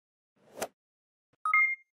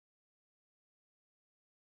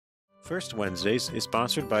First Wednesdays is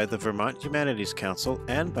sponsored by the Vermont Humanities Council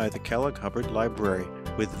and by the Kellogg-Hubbard Library,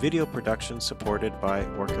 with video production supported by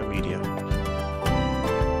Orca Media.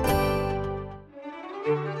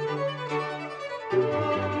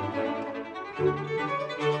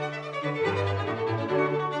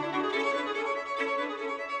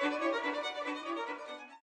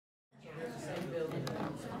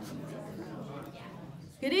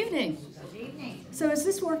 Good evening. Good evening. So is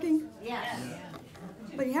this working? Yes.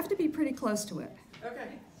 But you have to be pretty close to it.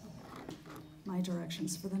 Okay. My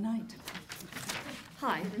directions for the night.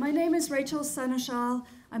 Hi, my name is Rachel Seneschal.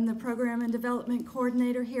 I'm the Program and Development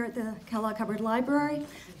Coordinator here at the Kellogg-Hubbard Library.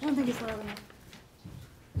 I don't think it's loud enough.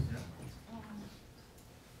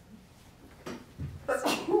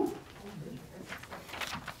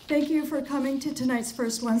 Thank you for coming to tonight's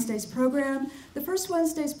First Wednesdays program. The First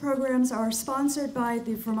Wednesdays programs are sponsored by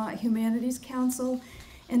the Vermont Humanities Council,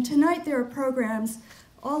 and tonight there are programs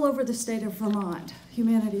all over the state of Vermont,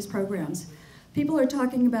 humanities programs. People are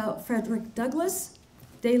talking about Frederick Douglass,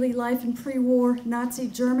 Daily Life in Pre-War Nazi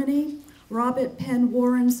Germany, Robert Penn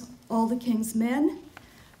Warren's All the King's Men,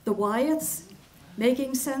 the Wyeths,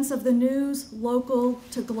 making sense of the news, local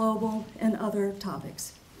to global, and other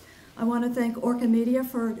topics. I want to thank Orca Media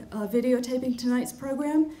for videotaping tonight's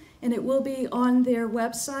program, and it will be on their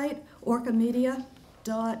website, orcamedia.org,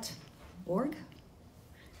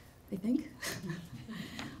 I think.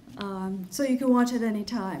 So you can watch it any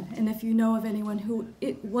time. And if you know of anyone who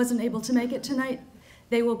wasn't able to make it tonight,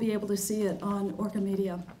 they will be able to see it on Orca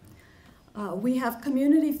Media. We have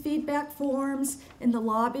community feedback forms in the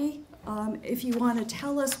lobby. If you want to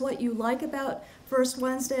tell us what you like about First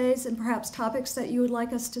Wednesdays and perhaps topics that you would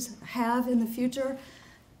like us to have in the future,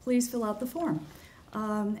 please fill out the form.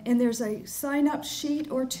 And there's a sign-up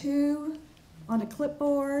sheet or two on a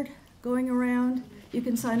clipboard going around. You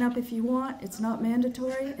can sign up if you want. It's not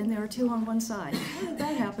mandatory, and there are two on one side. How did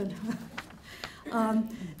that happen?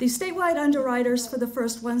 The statewide underwriters for the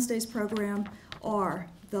First Wednesdays program are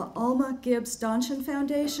the Alma Gibbs Donchen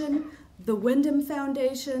Foundation, the Wyndham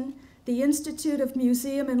Foundation, the Institute of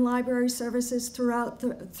Museum and Library Services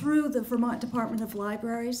through the Vermont Department of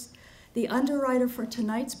Libraries. The underwriter for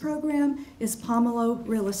tonight's program is Pomelo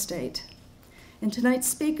Real Estate. And tonight's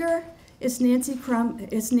speaker is Nancy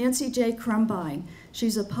J. Crumbine.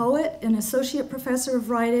 She's a poet, an associate professor of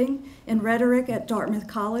writing and rhetoric at Dartmouth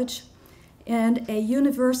College, and a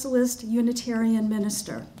Universalist Unitarian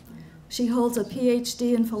minister. She holds a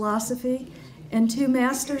PhD in philosophy and 2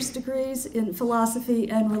 master's degrees in philosophy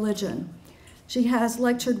and religion. She has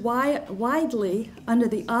lectured widely under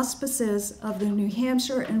the auspices of the New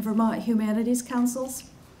Hampshire and Vermont Humanities Councils,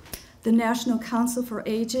 the National Council for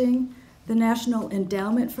Aging, the National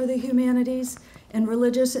Endowment for the Humanities, and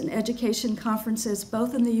religious and education conferences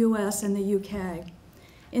both in the US and the UK.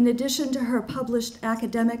 In addition to her published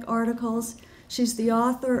academic articles, she's the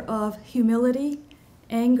author of Humility,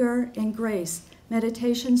 Anger, and Grace,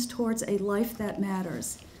 Meditations Towards a Life That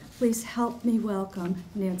Matters. Please help me welcome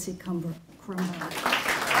Nancy Crumbine.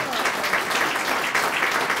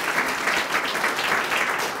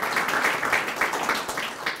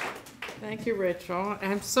 Thank you, Rachel.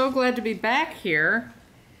 I'm so glad to be back here.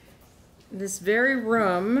 This very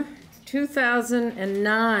room,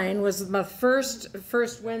 2009 was my first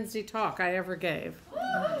Wednesday talk I ever gave.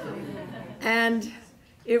 And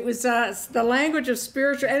it was the language of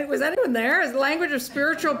spiritual, and was anyone there? It was the language of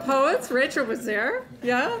spiritual poets. Rachel was there.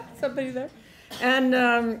 Yeah, somebody there. And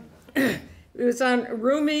it was on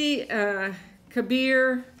Rumi,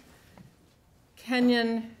 Kabir,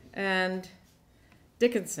 Kenyon, and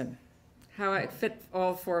Dickinson. How I fit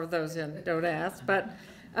all 4 of those in, don't ask. But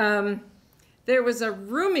there was a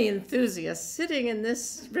Rumi enthusiast sitting in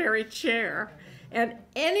this very chair, and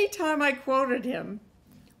anytime I quoted him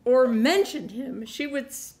or mentioned him, she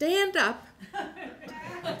would stand up.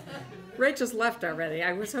 Rachel's left already.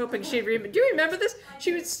 I was hoping she'd remember. Do you remember this?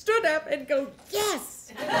 She would stood up and go,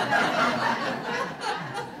 yes!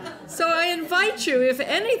 So I invite you, if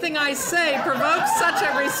anything I say provokes such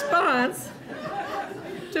a response,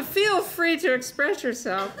 to feel free to express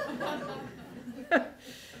yourself.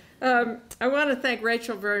 I want to thank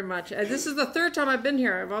Rachel very much. This is the 3rd time I've been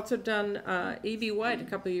here. I've also done E.B. White a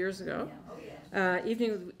couple of years ago.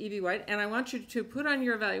 Evening with E.B. White, and I want you to put on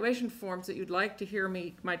your evaluation forms that you'd like to hear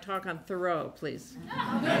my talk on Thoreau, please.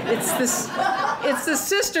 It's the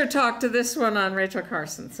sister talk to this one on Rachel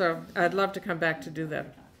Carson, so I'd love to come back to do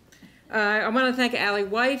that. I want to thank Allie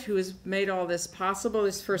White, who has made all this possible,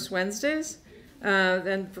 these First Wednesdays.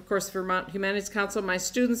 Then, of course, Vermont Humanities Council, my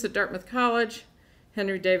students at Dartmouth College,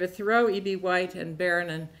 Henry David Thoreau, E.B. White, and Baron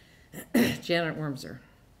and Janet Wormser,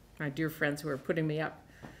 my dear friends who are putting me up.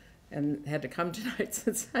 and had to come tonight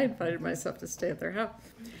since I invited myself to stay at their house.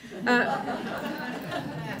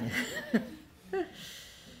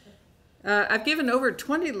 I've given over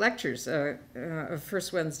 20 lectures of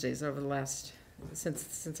First Wednesdays over the last,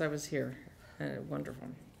 since I was here. Wonderful.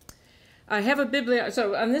 I have a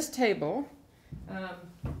so on this table, which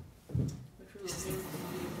we will move so you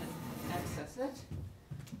can access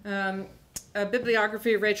it, a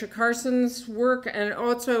bibliography of Rachel Carson's work, and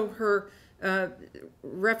also her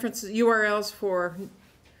references, URLs for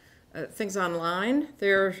things online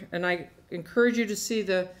there, and I encourage you to see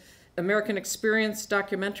the American Experience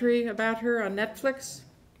documentary about her on Netflix.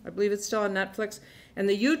 I believe it's still on Netflix. And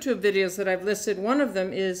the YouTube videos that I've listed, one of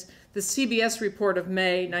them is the CBS report of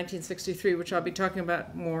May 1963, which I'll be talking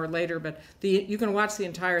about more later, but you can watch the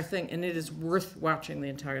entire thing, and it is worth watching the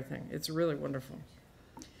entire thing. It's really wonderful.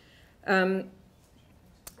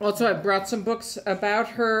 Also, I brought some books about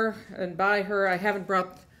her and by her. I haven't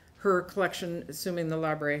brought her collection, assuming the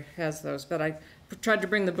library has those, but I tried to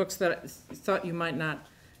bring the books that I thought you might not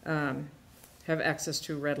have access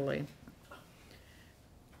to readily.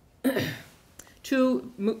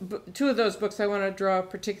 Two of those books I want to draw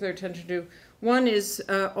particular attention to. One is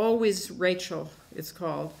Always Rachel, it's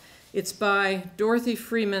called. It's by Dorothy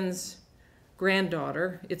Freeman's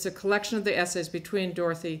granddaughter. It's a collection of the essays between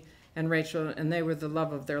Dorothy and Rachel, and they were the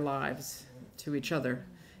love of their lives to each other.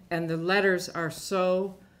 And the letters are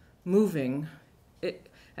so moving.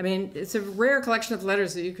 I mean, it's a rare collection of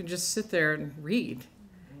letters that you can just sit there and read.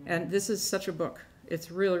 And this is such a book. It's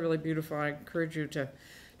really, really beautiful. I encourage you to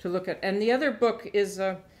look at. And the other book is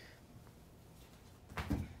a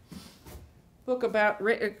book about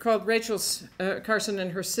called Rachel Carson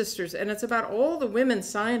and Her Sisters, and it's about all the women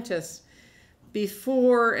scientists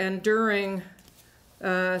before and during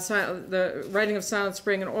the writing of Silent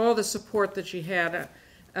Spring and all the support that she had.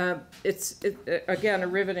 It's again, a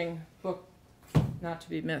riveting book not to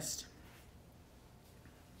be missed.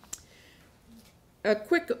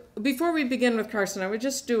 Before we begin with Carson, I would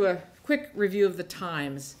just do a quick review of the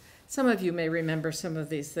times. Some of you may remember some of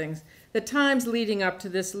these things. The times leading up to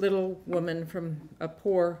this little woman from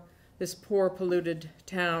this poor polluted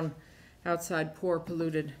town outside poor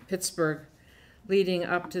polluted Pittsburgh, leading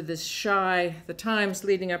up to this the times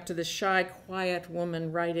leading up to this shy, quiet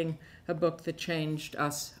woman writing a book that changed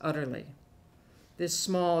us utterly. This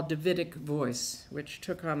small Davidic voice, which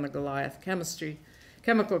took on the Goliath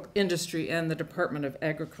chemical industry and the Department of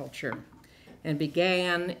Agriculture, and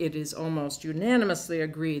began, it is almost unanimously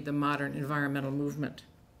agreed, the modern environmental movement.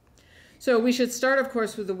 So we should start, of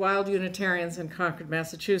course, with the wild Unitarians in Concord,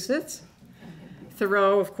 Massachusetts.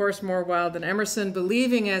 Thoreau, of course, more wild than Emerson,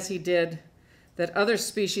 believing as he did that other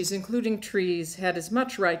species, including trees, had as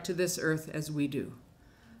much right to this earth as we do.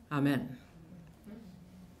 Amen.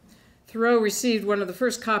 Thoreau received one of the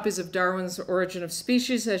first copies of Darwin's Origin of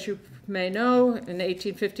Species, as you may know, in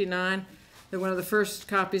 1859. They're one of the first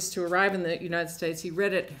copies to arrive in the United States. He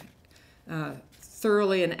read it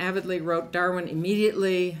thoroughly and avidly, wrote Darwin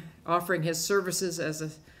immediately, offering his services as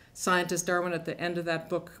a scientist. Darwin, at the end of that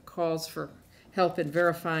book, calls for help in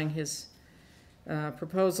verifying his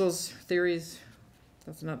proposals, theories.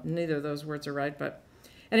 Neither of those words are right, but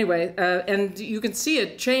anyway, and you can see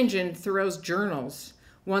a change in Thoreau's journals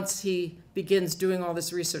once he begins doing all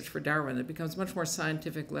this research for Darwin. It becomes much more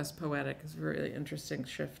scientific, less poetic. It's a really interesting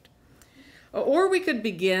shift. Or we could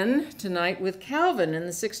begin tonight with Calvin in the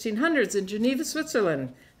 1600s in Geneva,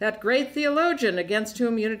 Switzerland, that great theologian against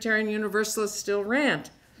whom Unitarian Universalists still rant.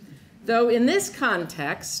 Though in this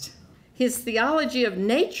context, his theology of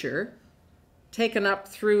nature, taken up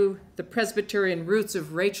through the Presbyterian roots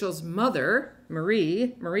of Rachel's mother,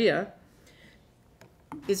 Maria,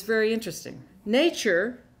 is very interesting.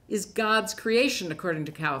 Nature is God's creation, according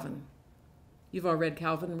to Calvin. You've all read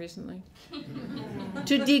Calvin recently?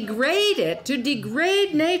 To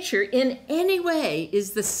degrade nature in any way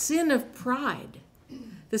is the sin of pride.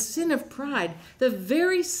 The sin of pride, the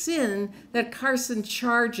very sin that Carson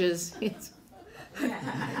charges.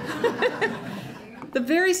 The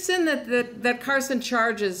very sin that Carson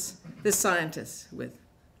charges the scientists with,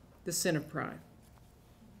 the sin of pride.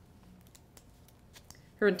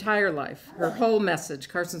 Her entire life, her whole message,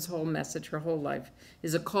 Carson's whole message, her whole life,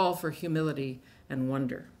 is a call for humility and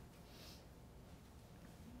wonder.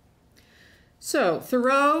 So,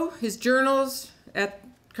 Thoreau, his journals, at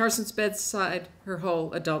Carson's bedside, her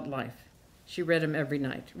whole adult life. She read him every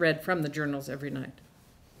night, read from the journals every night.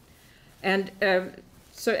 And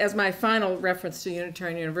so as my final reference to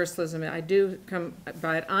Unitarian Universalism, I do come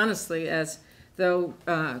by it honestly, as though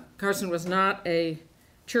Carson was not a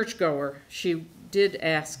churchgoer, she did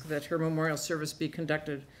ask that her memorial service be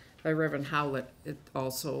conducted by Reverend Howlett at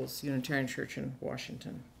All Souls Unitarian Church in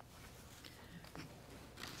Washington.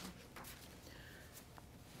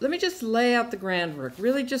 Let me just lay out the groundwork,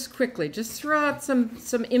 really just quickly, just throw out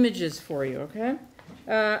some images for you, okay,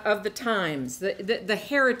 of the times, the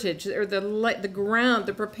heritage, or the ground,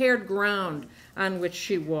 the prepared ground on which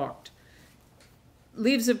she walked.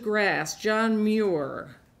 Leaves of Grass, John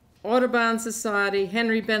Muir, Audubon Society,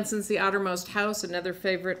 Henry Benson's The Outermost House, another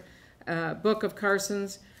favorite book of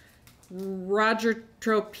Carson's. Roger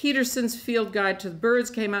Trope Peterson's Field Guide to the Birds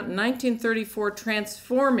came out in 1934,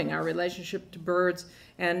 transforming our relationship to birds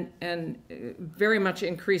and very much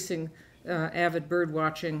increasing avid bird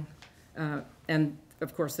watching, and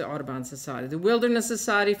of course the Audubon Society. The Wilderness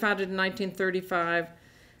Society, founded in 1935,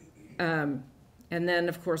 and then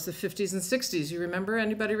of course the 50s and 60s. You remember,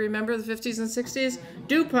 anybody remember the 50s and 60s?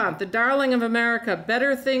 DuPont, the darling of America,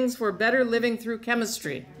 better things for better living through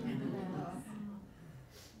chemistry.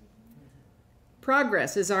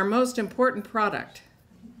 Progress is our most important product.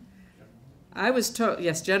 I was told,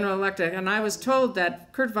 yes, General Electric, and I was told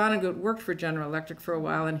that Kurt Vonnegut worked for General Electric for a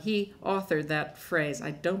while, and he authored that phrase.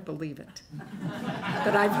 I don't believe it,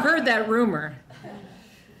 but I've heard that rumor.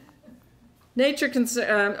 Nature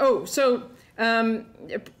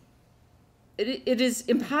it is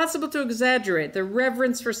impossible to exaggerate the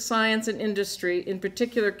reverence for science and industry, in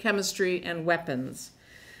particular chemistry and weapons.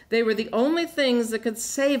 They were the only things that could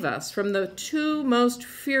save us from the two most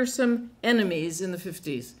fearsome enemies in the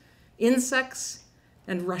 50s. Insects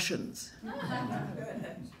and Russians.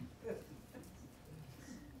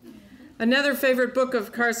 Another favorite book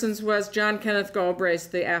of Carson's was John Kenneth Galbraith's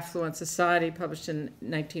The Affluent Society, published in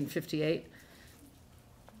 1958.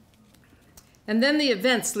 And then the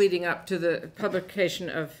events leading up to the publication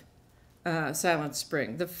of Silent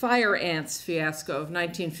Spring. The fire ants fiasco of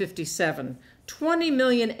 1957. 20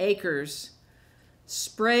 million acres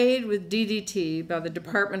sprayed with DDT by the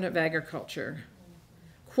Department of Agriculture.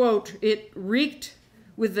 Quote, it reeked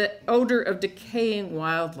with the odor of decaying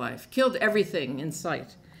wildlife, killed everything in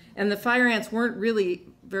sight. And the fire ants weren't really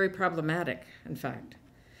very problematic, in fact.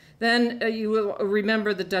 Then you will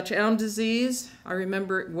remember the Dutch elm disease. I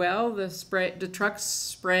remember it well, the trucks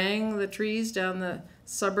spraying the trees down the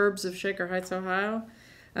suburbs of Shaker Heights, Ohio.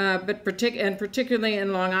 But particularly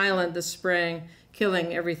in Long Island, the spraying,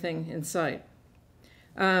 killing everything in sight.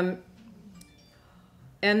 And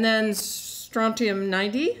then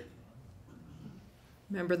strontium-90,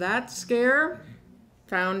 remember that scare?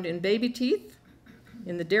 Found in baby teeth,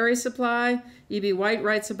 in the dairy supply. E.B. White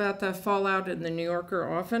writes about the fallout in the New Yorker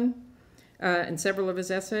often, in several of his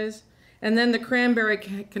essays. And then the cranberry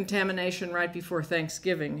contamination right before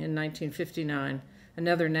Thanksgiving in 1959,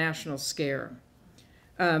 another national scare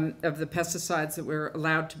of the pesticides that were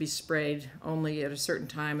allowed to be sprayed only at a certain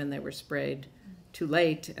time, and they were sprayed too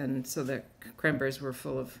late, and so the cranberries were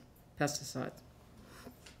full of pesticides.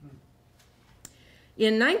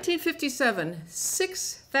 In 1957,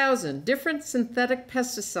 6,000 different synthetic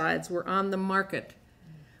pesticides were on the market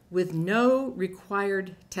with no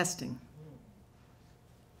required testing.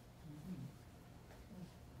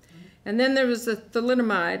 And then there was the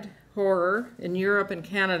thalidomide horror in Europe and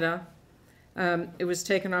Canada. It was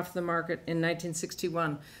taken off the market in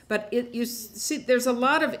 1961. But you see, there's a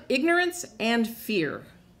lot of ignorance and fear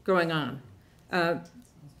going on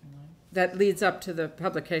that leads up to the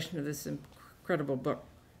publication of this incredible book.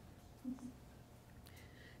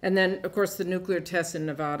 And then, of course, the nuclear tests in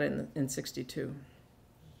Nevada in 62.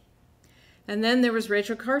 And then there was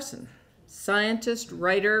Rachel Carson, scientist,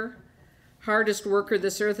 writer, hardest worker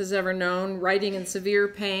this earth has ever known, writing in severe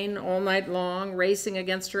pain all night long, racing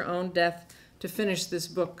against her own death to finish this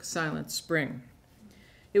book, Silent Spring.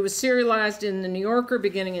 It was serialized in The New Yorker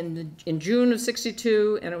beginning in June of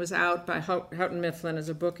 62, and it was out by Houghton Mifflin as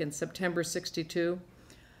a book in September 62,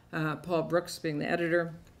 Paul Brooks being the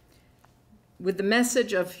editor, with the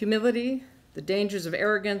message of humility, the dangers of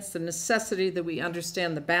arrogance, the necessity that we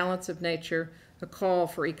understand the balance of nature, a call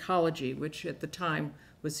for ecology, which at the time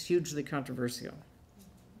was hugely controversial.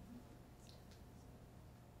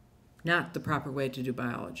 Not the proper way to do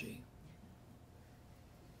biology.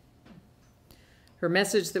 Her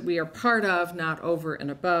message that we are part of, not over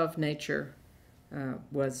and above nature,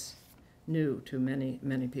 was new to many,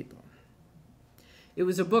 many people. It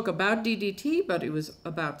was a book about DDT, but it was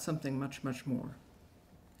about something much, much more,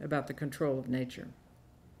 about the control of nature.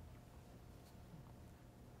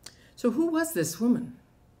 So who was this woman?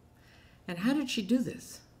 And how did she do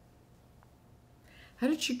this? How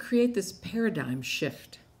did she create this paradigm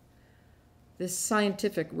shift, this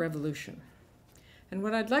scientific revolution? And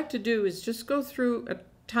what I'd like to do is just go through a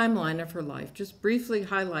timeline of her life, just briefly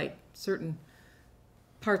highlight certain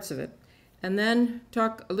parts of it, and then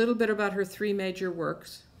talk a little bit about her 3 major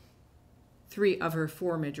works, 3 of her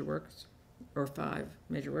 4 major works, or 5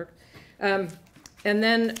 major works, and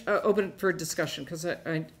then open it for discussion, because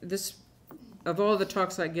this, of all the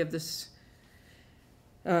talks I give, this,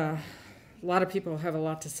 a lot of people have a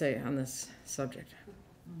lot to say on this subject.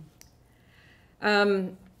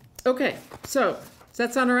 Okay, so does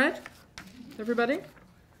that sound all right, everybody?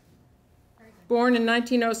 Born in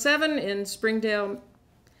 1907 in Springdale,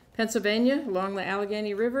 Pennsylvania, along the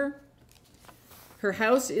Allegheny River. Her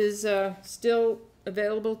house is still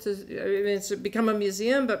available to, it's become a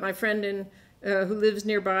museum, but my friend who lives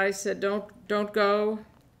nearby said, don't go.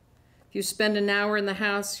 If you spend an hour in the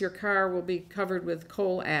house, your car will be covered with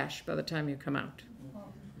coal ash by the time you come out.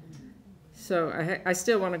 So I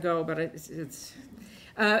still want to go, but it's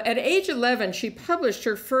at age 11, she published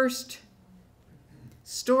her first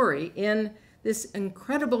story in this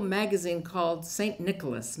incredible magazine called St.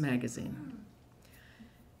 Nicholas magazine.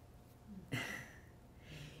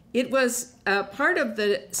 It was part of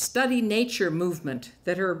the study nature movement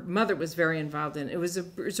that her mother was very involved in. It was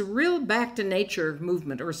a real back to nature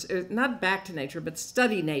movement, or not back to nature, but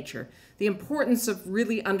study nature. The importance of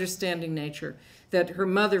really understanding nature that her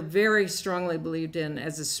mother very strongly believed in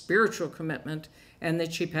as a spiritual commitment, and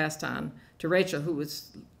that she passed on to Rachel, who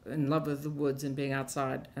was in love with the woods and being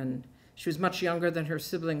outside. And she was much younger than her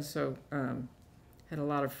siblings, so had a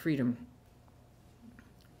lot of freedom.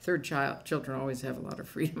 Third children always have a lot of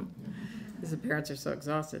freedom because the parents are so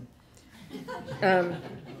exhausted.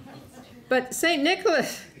 But St.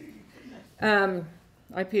 Nicholas,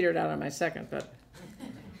 I petered out on my second, but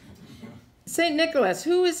St. Nicholas,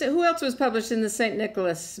 who else was published in the St.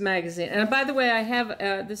 Nicholas magazine? And by the way, I have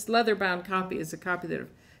this leather-bound copy is a copy that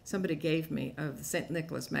somebody gave me of the St.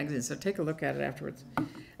 Nicholas magazine, so take a look at it afterwards.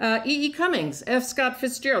 E.E. Cummings, F. Scott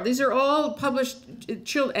Fitzgerald. These are all published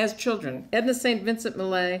as children. Edna St. Vincent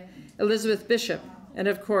Millay, Elizabeth Bishop, and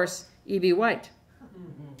of course, E.B. White.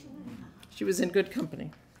 She was in good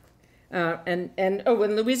company. And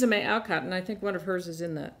Louisa May Alcott, and I think one of hers is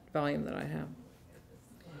in that volume that I have.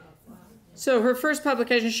 So her first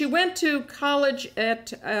publication, she went to college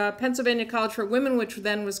at Pennsylvania College for Women, which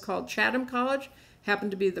then was called Chatham College.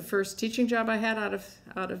 Happened to be the first teaching job I had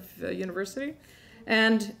out of university.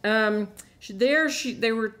 And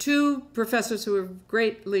there were 2 professors who were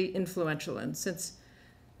greatly influential. And since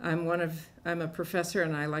I'm a professor,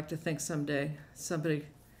 and I like to think someday somebody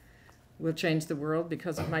will change the world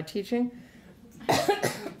because of my teaching.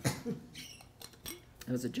 That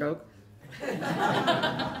was a joke.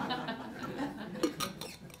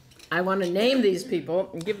 I want to name these people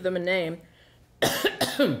and give them a name.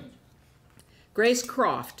 Grace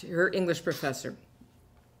Croft, her English professor.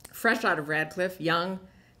 Fresh out of Radcliffe, young,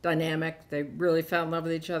 dynamic. They really fell in love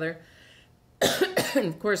with each other. And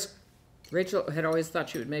of course, Rachel had always thought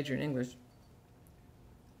she would major in English.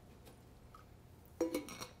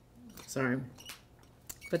 Sorry.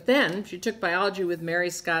 But then she took biology with Mary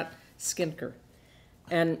Scott Skinker.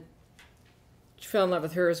 And she fell in love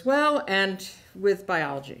with her as well and with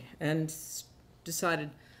biology and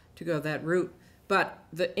decided to go that route. But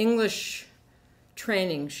the English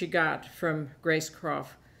training she got from Grace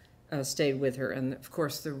Croft stayed with her. And of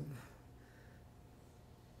course,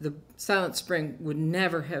 the Silent Spring would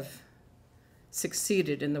never have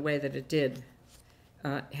succeeded in the way that it did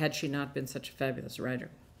had she not been such a fabulous writer.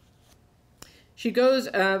 She goes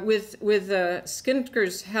with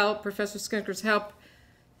Skinker's help, Professor Skinker's help.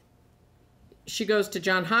 She goes to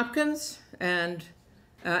Johns Hopkins and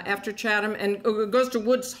after Chatham, and goes to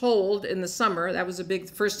Woods Hole in the summer. That was the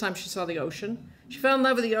first time she saw the ocean. She fell in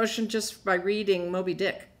love with the ocean just by reading Moby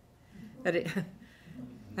Dick.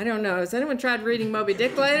 I don't know. Has anyone tried reading Moby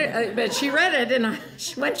Dick later? But she read it and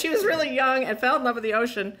when she was really young and fell in love with the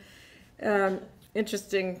ocean.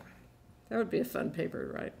 Interesting. That would be a fun paper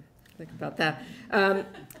to write. Think about that.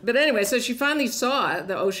 But anyway, so she finally saw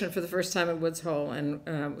the ocean for the first time at Woods Hole, and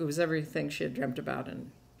it was everything she had dreamt about,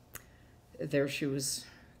 and there she was.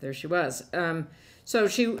 So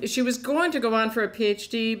she was going to go on for a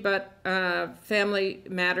PhD, but family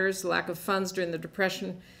matters, lack of funds during the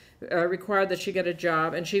Depression, required that she get a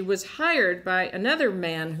job, and she was hired by another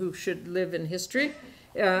man who should live in history,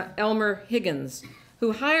 Elmer Higgins,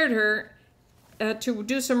 who hired her to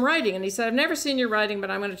do some writing. And he said, I've never seen your writing, but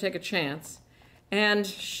I'm going to take a chance. And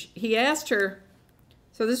he asked her,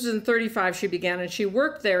 so this was in 35 she began, and she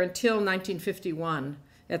worked there until 1951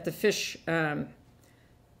 at the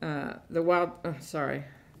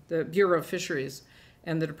the Bureau of Fisheries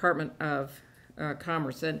and the Department of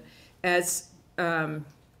Commerce. And as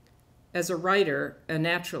a writer, a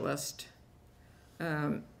naturalist,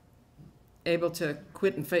 able to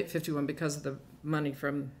quit in 51 because of the money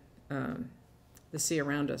from the sea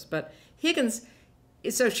around us. But Higgins,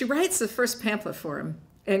 so she writes the first pamphlet for him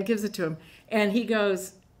and gives it to him, and he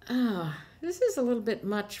goes, "Oh, this is a little bit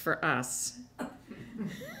much for us.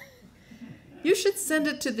 You should send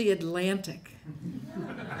it to the Atlantic."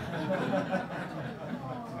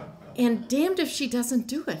 And damned if she doesn't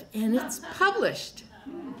do it, and it's published.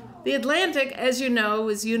 The Atlantic, as you know,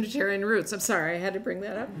 is Unitarian roots. I'm sorry, I had to bring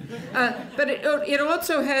that up. But it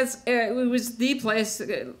also has, it was the place,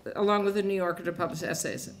 along with the New Yorker, to publish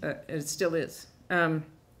essays. It still is.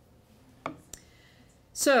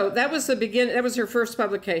 So that was the beginning. That was her first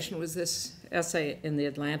publication, was this essay in the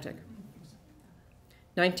Atlantic,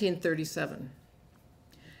 1937.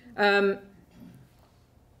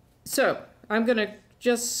 So I'm going to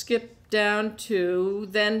just skip down to,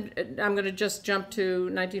 then I'm going to just jump to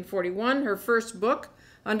 1941, her first book,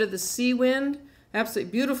 Under the Sea Wind.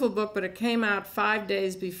 Absolutely beautiful book, but it came out 5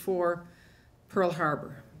 days before Pearl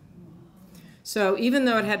Harbor. So even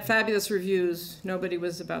though it had fabulous reviews, nobody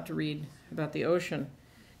was about to read about the ocean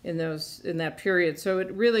in that period. So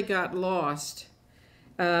it really got lost.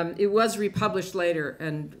 It was republished later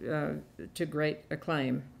and to great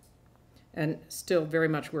acclaim, and still very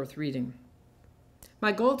much worth reading.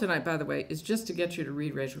 My goal tonight, by the way, is just to get you to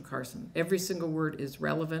read Rachel Carson. Every single word is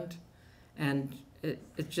relevant, and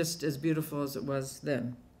it's just as beautiful as it was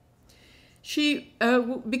then. She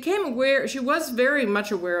became aware, she was very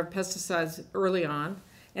much aware of pesticides early on,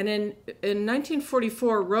 and in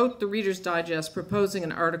 1944 wrote the Reader's Digest proposing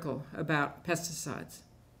an article about pesticides.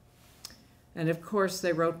 And of course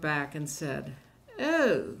they wrote back and said,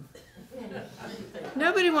 "Oh,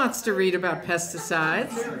 nobody wants to read about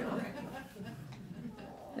pesticides,"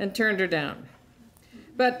 and turned her down.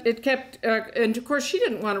 But it kept, and of course she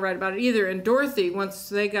didn't want to write about it either. And Dorothy, once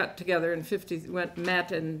they got together in 50,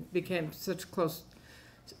 met and became such close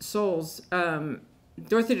souls,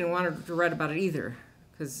 Dorothy didn't want her to write about it either,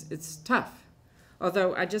 because it's tough.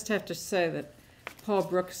 Although I just have to say that Paul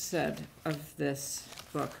Brooks said of this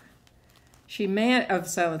book, of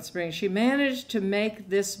Silent Spring, she managed to make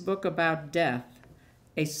this book about death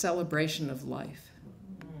a celebration of life.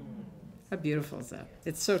 How beautiful is that?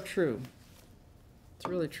 It's so true. It's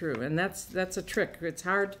really true, and that's a trick. It's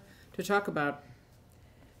hard to talk about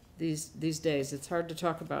these days. It's hard to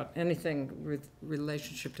talk about anything with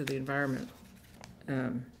relationship to the environment,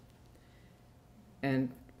 and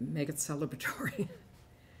make it celebratory.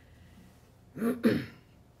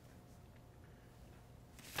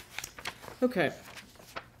 Okay.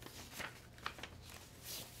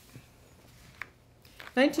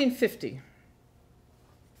 1950.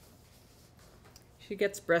 She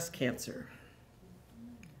gets breast cancer.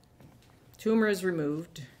 Tumor is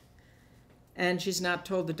removed, and she's not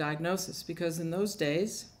told the diagnosis, because in those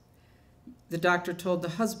days, the doctor told the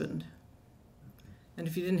husband. And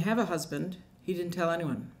if he didn't have a husband, he didn't tell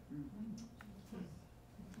anyone.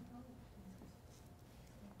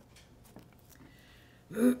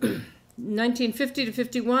 In 1950 to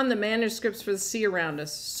 51, the manuscripts for The Sea Around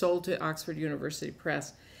Us sold to Oxford University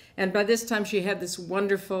Press. And by this time, she had this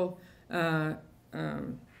wonderful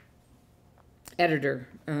editor,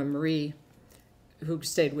 Marie, who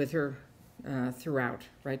stayed with her throughout,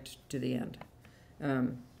 right to the end.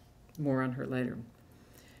 More on her later.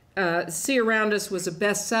 Sea Around Us was a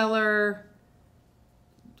bestseller,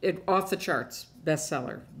 off the charts,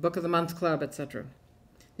 bestseller, Book of the Month Club, etc.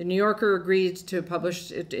 The New Yorker agreed to publish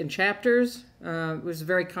it in chapters. It was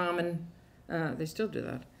very common. They still do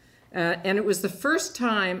that. And it was the first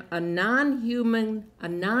time a non-human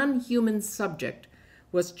subject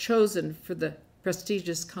was chosen for the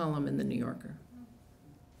prestigious column in the New Yorker.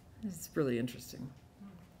 It's really interesting.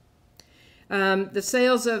 The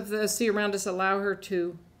sales of The Sea Around Us allow her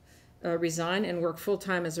to resign and work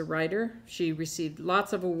full-time as a writer. She received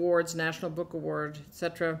lots of awards, National Book Award,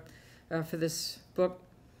 etc., for this book.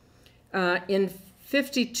 In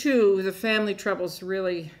 52, the family troubles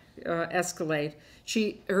really escalate.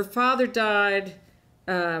 Her father died,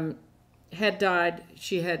 had died.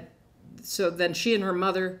 So then she and her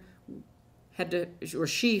mother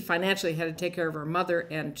she financially had to take care of her mother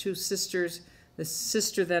and two sisters. The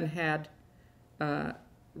sister then had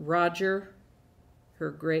Roger,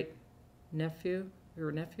 her great-nephew,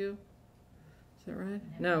 Is that right?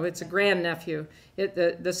 No, it's a grandnephew.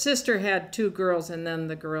 The sister had two girls, and then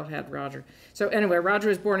the girl had Roger. So anyway, Roger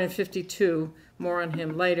was born in 52. More on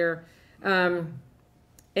him later.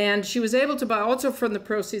 And she was able to buy, also from the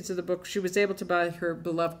proceeds of the book, she was able to buy her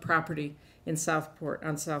beloved property in Southport,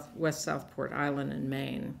 on West Southport Island in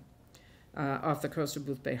Maine, off the coast of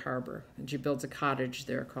Booth Bay Harbor. And she builds a cottage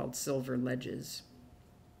there called Silver Ledges.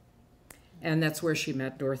 And that's where she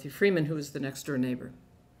met Dorothy Freeman, who was the next door neighbor.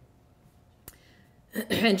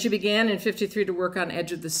 And she began in 1953 to work on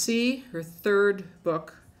Edge of the Sea, her third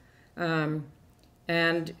book,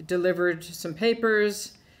 and delivered some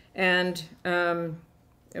papers and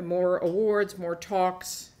more awards, more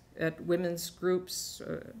talks at women's groups,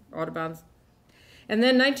 Audubon's. And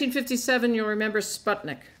then 1957, you'll remember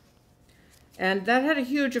Sputnik. And that had a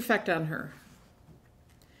huge effect on her.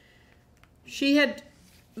 She had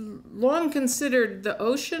long considered the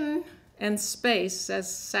ocean and space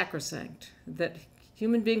as sacrosanct, that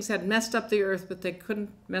human beings had messed up the earth, but they couldn't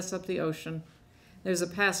mess up the ocean. There's a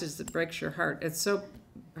passage that breaks your heart. It's so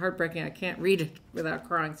heartbreaking, I can't read it without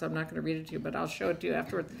crying, so I'm not going to read it to you, but I'll show it to you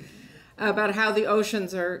afterwards, about how the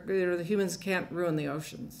oceans are, the humans can't ruin the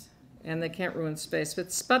oceans, and they can't ruin space. But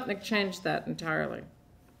Sputnik changed that entirely.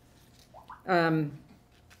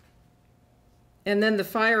 And then the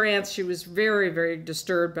fire ants, she was very, very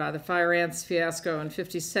disturbed by the fire ants fiasco in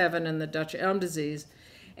 1957 and the Dutch elm disease.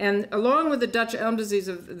 And along with the Dutch elm disease,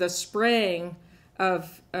 of the spraying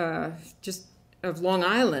of Long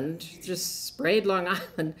Island, just sprayed Long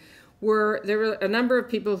Island, there were a number of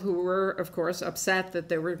people who were, of course, upset that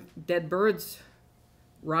there were dead birds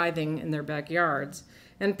writhing in their backyards.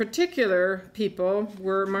 And particular people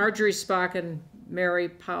were Marjorie Spock and Mary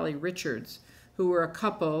Polly Richards, who were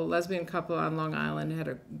a lesbian couple on Long Island, had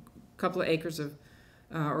a couple of acres of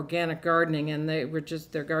organic gardening, and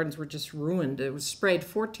their gardens were just ruined. It was sprayed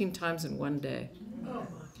 14 times in one day. Oh.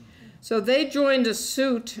 So they joined a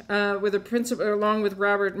suit with a principal, along with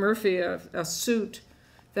Robert Murphy, a suit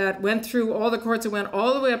that went through all the courts and went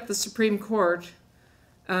all the way up the Supreme Court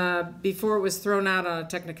before it was thrown out on a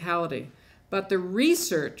technicality. But the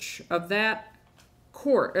research of that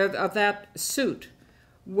suit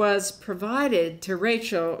was provided to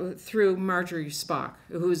Rachel through Marjorie Spock,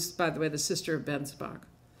 who's, by the way, the sister of Ben Spock.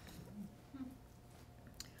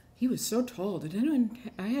 He was so tall.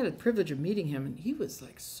 I had the privilege of meeting him, and he was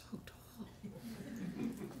like so tall.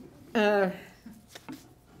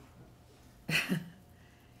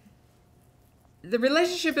 The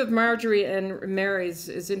relationship of Marjorie and Mary's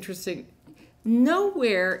is interesting.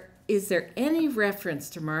 Nowhere is there any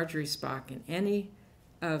reference to Marjorie Spock in any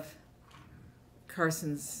of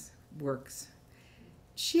Carson's works.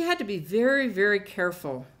 She had to be very, very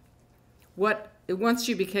careful once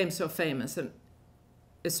she became so famous, and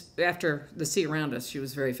after The Sea Around Us, she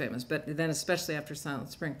was very famous, but then especially after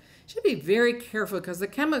Silent Spring, she had to be very careful because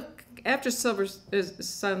after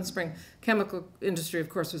Silent Spring, chemical industry, of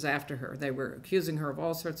course, was after her. They were accusing her of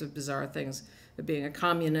all sorts of bizarre things, of being a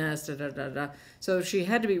communist, So she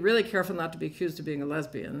had to be really careful not to be accused of being a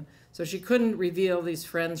lesbian. So she couldn't reveal these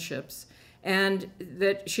friendships. And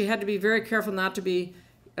that she had to be very careful not to be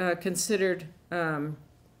considered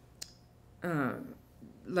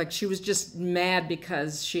like she was just mad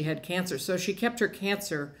because she had cancer. So she kept her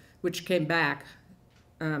cancer, which came back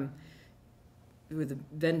with a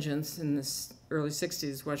vengeance in the early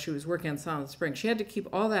 60s while she was working on Silent Spring. She had to keep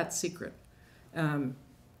all that secret. And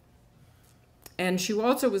she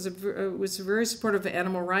also was very supportive of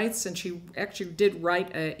animal rights, and she actually did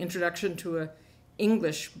write an introduction to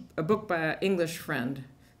a book by an English friend,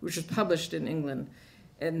 which was published in England.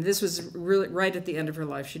 And this was really right at the end of her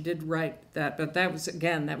life. She did write that, but that was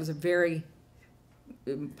a very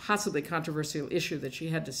possibly controversial issue that she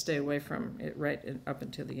had to stay away from it up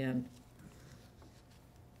until the end.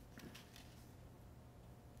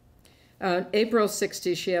 April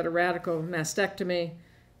 1960, she had a radical mastectomy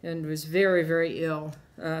and was very, very ill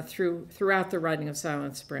throughout the writing of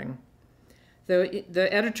Silent Spring. The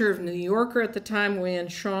editor of New Yorker at the time, William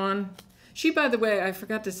Shawn, she, by the way, I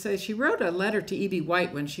forgot to say, she wrote a letter to E.B.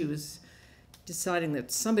 White when she was deciding that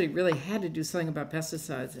somebody really had to do something about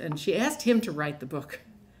pesticides, and she asked him to write the book.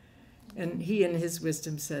 And he, in his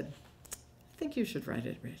wisdom, said, I think you should write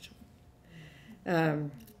it, Rachel.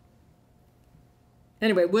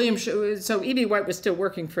 Anyway, so E.B. White was still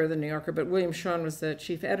working for the New Yorker, but William Shawn was the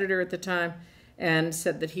chief editor at the time and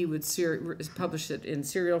said that he would publish it in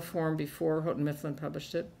serial form before Houghton Mifflin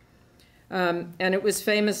published it. And it was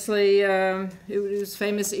famous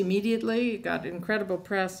immediately. It got incredible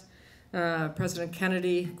press. President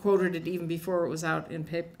Kennedy quoted it even before it was out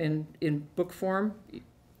in book form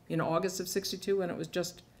in August of 1962 when it was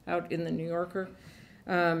just out in the New Yorker.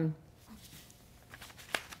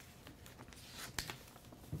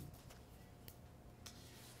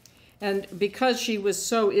 And because she was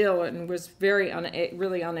so ill and was really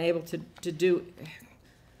unable to do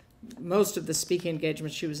most of the speaking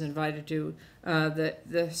engagements she was invited to,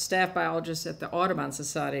 the staff biologist at the Audubon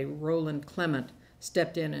Society, Roland Clement,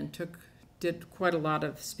 stepped in and did quite a lot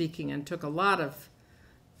of speaking and took a lot of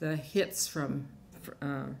the hits from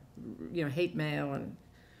hate mail, and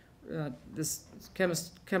this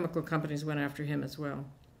chemical companies went after him as well.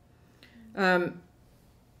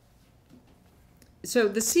 So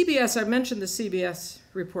the CBS, I mentioned the CBS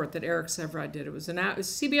report that Eric Sevareid did. It was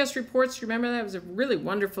CBS Reports. You remember that? It was a really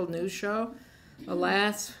wonderful news show.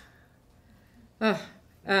 Alas.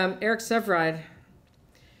 Eric Sevareid,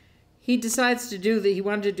 he decides to he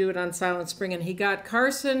wanted to do it on Silent Spring, and he got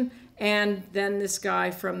Carson and then this guy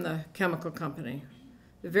from the chemical company.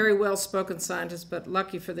 A very well-spoken scientist, but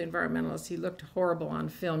lucky for the environmentalists, he looked horrible on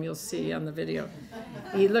film. You'll see on the video.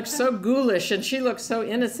 He looked so ghoulish, and she looked so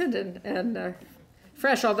innocent and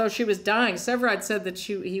fresh, although she was dying. Sevareid said that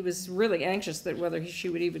he was really anxious that whether she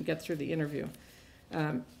would even get through the interview.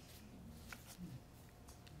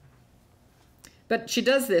 But she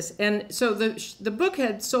does this, and so the book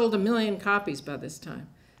had sold 1 million copies by this time.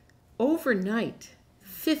 Overnight,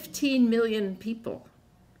 15 million people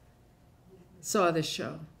saw this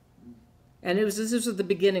show. And this was the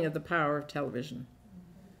beginning of the power of television.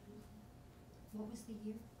 What was the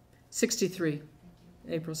year? 63,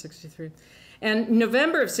 April 63. And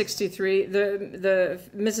November of 63, the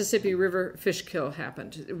Mississippi River fish kill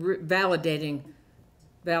happened, validating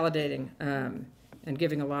and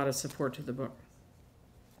giving a lot of support to the book.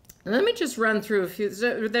 And let me just run through a few.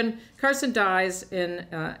 So then Carson dies in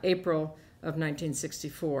April of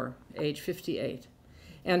 1964, age 58.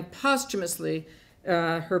 And posthumously,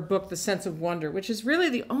 her book, The Sense of Wonder, which is really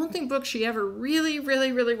the only book she ever really,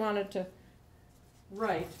 really, really wanted to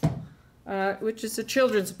write, which is a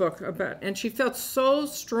children's book about, and she felt so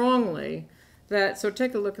strongly that, so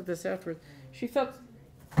take a look at this afterwards, she felt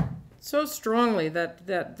so strongly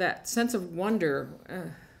that sense of wonder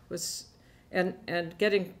was, and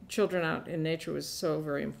getting children out in nature was so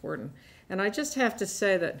very important. And I just have to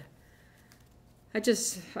say that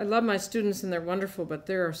I love my students and they're wonderful, but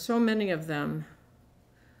there are so many of them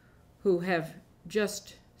who have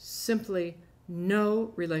just simply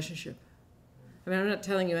no relationship. I mean, I'm not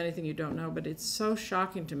telling you anything you don't know, but it's so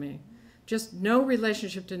shocking to me. Just no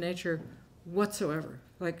relationship to nature whatsoever,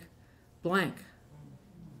 like blank.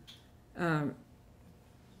 And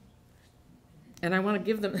I want to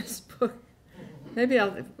give them this book. Maybe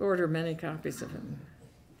I'll order many copies of it.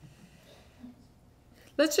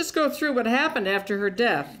 Let's just go through what happened after her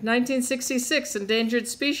death. 1966, Endangered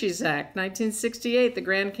Species Act. 1968, the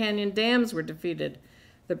Grand Canyon dams were defeated,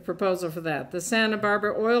 the proposal for that. The Santa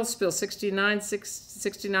Barbara oil spill, 69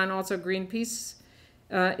 also Greenpeace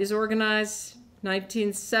is organized.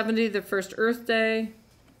 1970, the first Earth Day.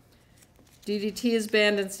 DDT is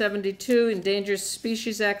banned in 72, Endangered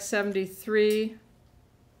Species Act 73.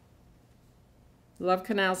 Love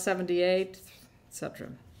Canal 78, etc.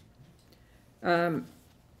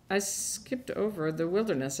 I skipped over the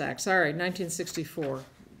Wilderness Act, sorry, 1964. And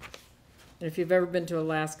if you've ever been to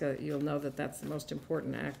Alaska, you'll know that that's the most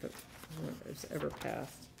important act that has ever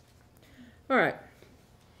passed. All right.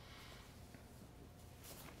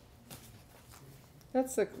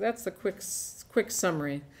 That's the quick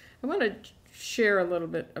summary. I want to share a little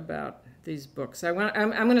bit about these books. I'm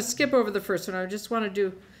going to skip over the first one. I just want to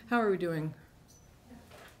do, how are we doing?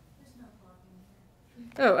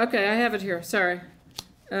 Oh, okay, I have it here, sorry.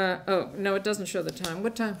 Oh, no, it doesn't show the time.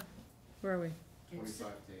 What time? Where are we? 25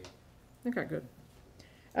 to 8. Okay, good.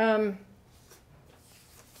 I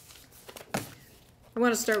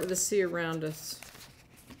want to start with the sea around us.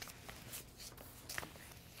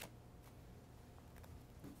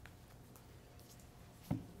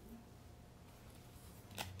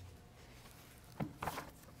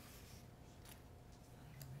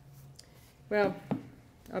 Well,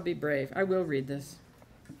 I'll be brave. I will read this.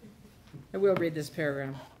 I will read this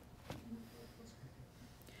paragraph.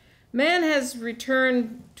 Man has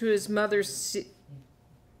returned to his mother's sea.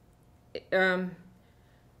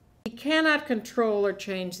 He cannot control or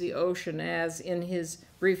change the ocean as, in his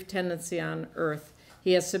brief tendency on Earth,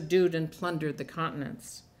 he has subdued and plundered the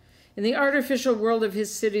continents. In the artificial world of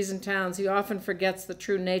his cities and towns, he often forgets the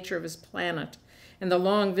true nature of his planet and the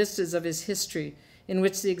long vistas of his history, in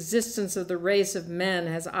which the existence of the race of men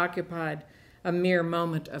has occupied a mere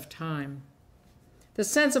moment of time. The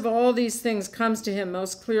sense of all these things comes to him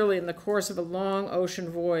most clearly in the course of a long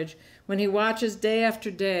ocean voyage, when he watches day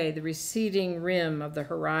after day the receding rim of the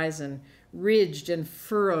horizon, ridged and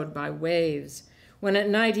furrowed by waves, when at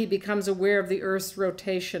night he becomes aware of the earth's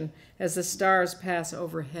rotation as the stars pass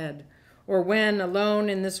overhead, or when, alone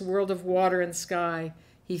in this world of water and sky,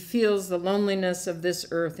 he feels the loneliness of this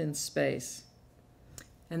earth in space.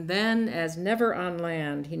 And then, as never on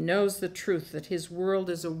land, he knows the truth that his world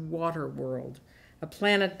is a water world, a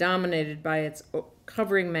planet dominated by its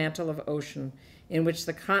covering mantle of ocean, in which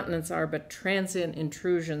the continents are but transient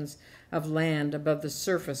intrusions of land above the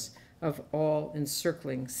surface of all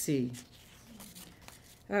encircling sea.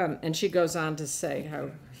 And she goes on to say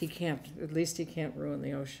how at least he can't ruin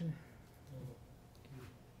the ocean.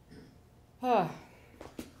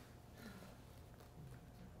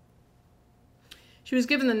 She was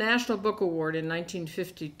given the National Book Award in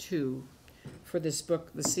 1952 for this book,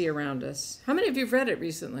 The Sea Around Us. How many of you have read it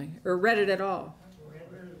recently, or read it at all?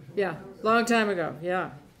 Yeah, long time ago,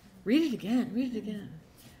 yeah. Read it again, read it again.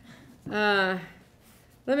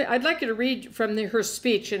 I'd like you to read from her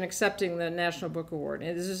speech in accepting the National Book Award.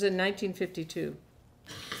 And this is in 1952.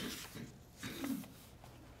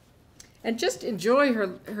 And just enjoy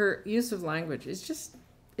her use of language. It's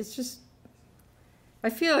just, I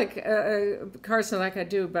feel like, Carson, like I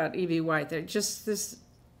do about E.B. White, they're just this,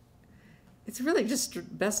 it's really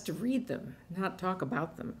just best to read them, not talk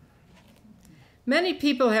about them. Many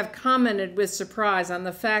people have commented with surprise on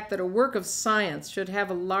the fact that a work of science should have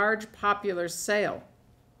a large popular sale,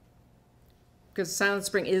 because Silent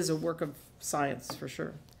Spring is a work of science for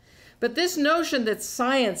sure. But this notion that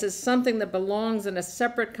science is something that belongs in a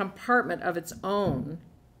separate compartment of its own,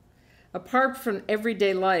 apart from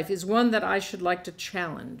everyday life, is one that I should like to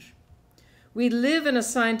challenge. We live in a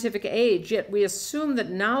scientific age, yet we assume that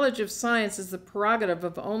knowledge of science is the prerogative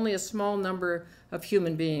of only a small number of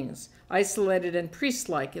human beings, isolated and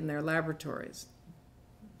priest-like in their laboratories.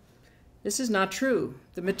 This is not true.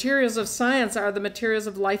 The materials of science are the materials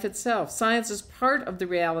of life itself. Science is part of the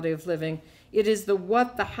reality of living. It is the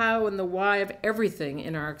what, the how, and the why of everything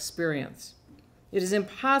in our experience. It is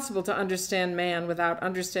impossible to understand man without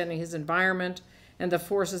understanding his environment and the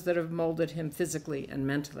forces that have molded him physically and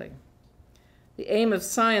mentally. The aim of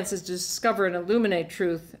science is to discover and illuminate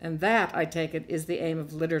truth, and that, I take it, is the aim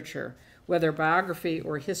of literature, whether biography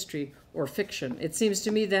or history or fiction. It seems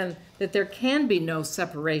to me then that there can be no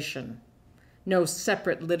separation, no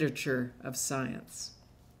separate literature of science.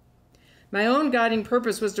 My own guiding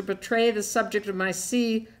purpose was to portray the subject of my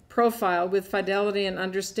sea profile with fidelity and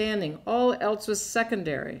understanding. All else was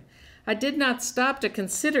secondary. I did not stop to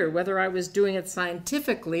consider whether I was doing it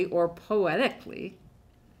scientifically or poetically.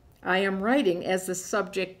 I am writing as the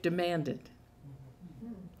subject demanded.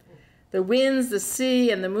 The winds, the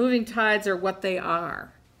sea, and the moving tides are what they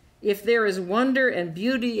are. If there is wonder and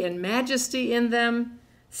beauty and majesty in them,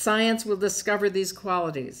 science will discover these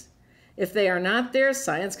qualities. If they are not there,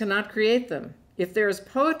 science cannot create them. If there is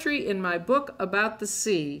poetry in my book about the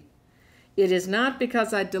sea, it is not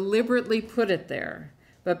because I deliberately put it there,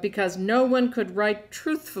 but because no one could write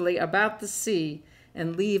truthfully about the sea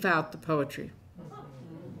and leave out the poetry.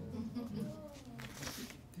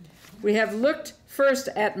 We have looked first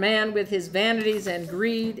at man with his vanities and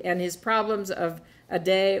greed and his problems of a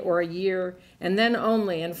day or a year, and then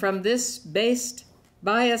only, and from this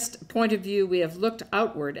biased point of view, we have looked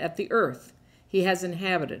outward at the earth he has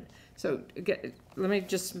inhabited. So let me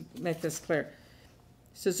just make this clear.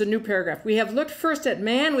 So it's a new paragraph. We have looked first at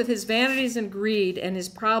man with his vanities and greed and his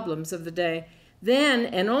problems of the day, then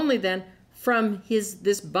and only then, from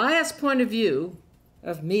this biased point of view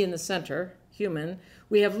of me in the center, human,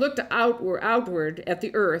 we have looked outward at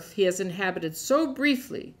the earth he has inhabited so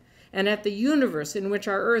briefly, and at the universe in which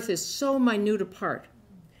our earth is so minute a part.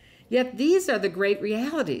 Yet these are the great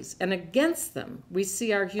realities, and against them we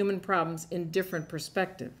see our human problems in different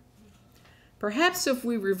perspective. Perhaps if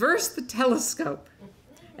we reversed the telescope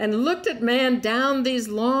and looked at man down these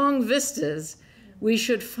long vistas, we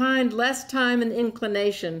should find less time and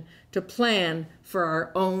inclination to plan for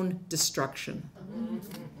our own destruction.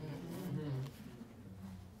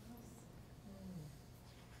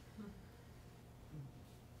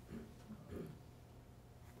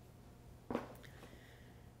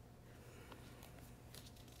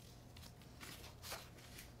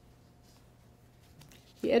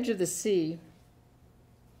 The Edge of the Sea,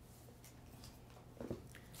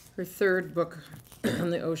 her third book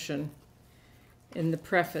on the ocean, in the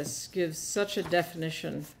preface, gives such a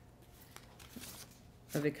definition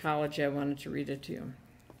of ecology, I wanted to read it to you.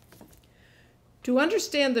 To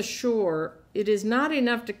understand the shore, it is not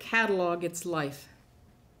enough to catalog its life.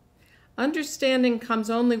 Understanding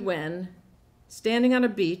comes only when, standing on a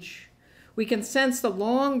beach, we can sense the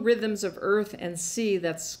long rhythms of earth and sea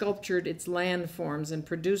that sculptured its landforms and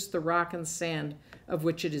produced the rock and sand of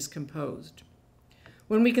which it is composed.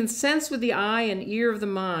 When we can sense with the eye and ear of the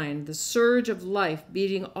mind the surge of life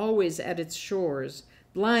beating always at its shores,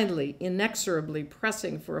 blindly, inexorably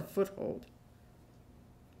pressing for a foothold.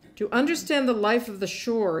 To understand the life of the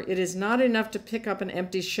shore, it is not enough to pick up an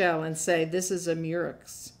empty shell and say, this is a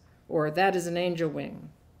murex, or that is an angel wing.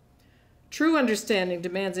 True understanding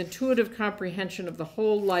demands intuitive comprehension of the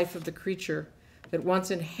whole life of the creature that once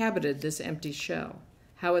inhabited this empty shell,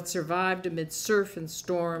 how it survived amid surf and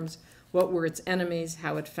storms, what were its enemies,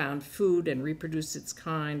 how it found food and reproduced its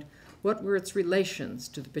kind, what were its relations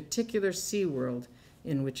to the particular sea world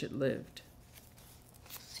in which it lived.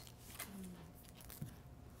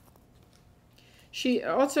 She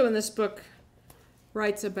also in this book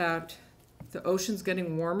writes about the oceans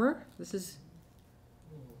getting warmer. This is,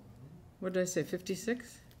 what did I say,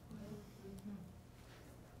 56?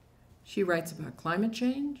 She writes about climate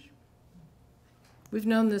change. We've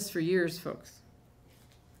known this for years, folks.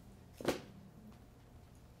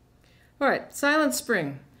 All right, Silent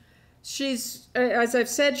Spring. She's, as I've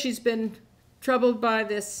said, she's been troubled by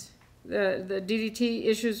this, the DDT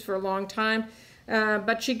issues for a long time.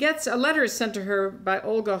 But she gets a letter sent to her by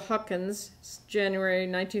Olga Hawkins, January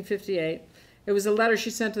 1958. It was a letter she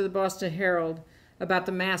sent to the Boston Herald about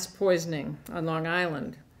the mass poisoning on Long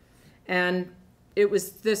Island. And it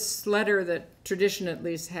was this letter that tradition at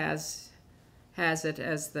least has it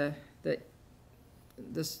as the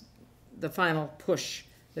final push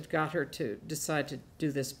that got her to decide to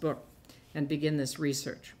do this book and begin this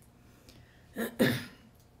research.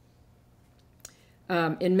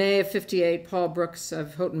 In May of '58, Paul Brooks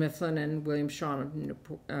of Houghton Mifflin and William Shawn of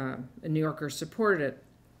a New Yorker supported it.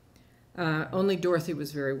 Only Dorothy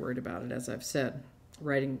was very worried about it, as I've said,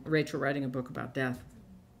 Rachel writing a book about death.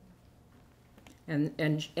 And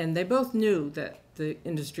they both knew that the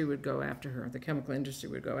industry would go after her, the chemical industry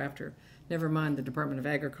would go after her, never mind the Department of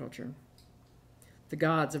Agriculture. The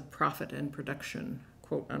gods of profit and production,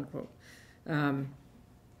 quote unquote. The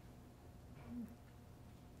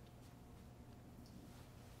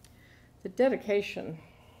dedication.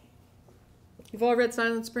 You've all read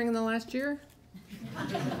Silent Spring in the last year?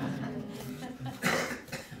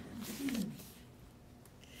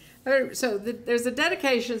 So there's a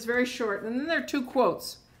dedication, it's very short, and then there are two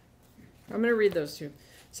quotes. I'm going to read those two.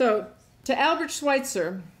 So, to Albert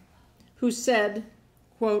Schweitzer, who said,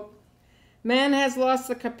 quote, "Man has lost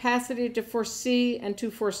the capacity to foresee and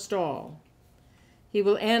to forestall. He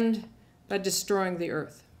will end by destroying the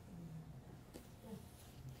earth."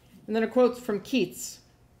 And then a quote from Keats.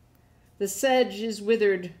 "The sedge is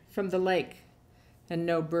withered from the lake, and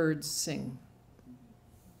no birds sing."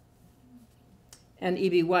 And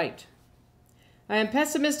E.B. White. "I am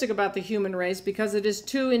pessimistic about the human race because it is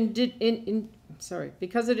too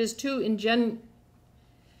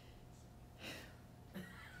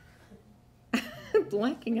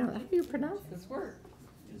blanking out. How do you pronounce this word? I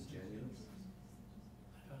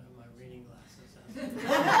don't have my reading glasses on.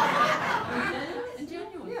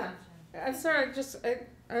 Ingenuous. Yeah. I'm sorry, I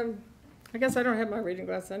guess I don't have my reading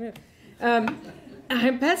glasses on yet.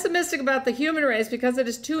 I'm pessimistic about the human race because it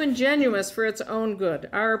is too ingenuous for its own good.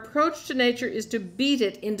 Our approach to nature is to beat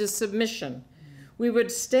it into submission. We would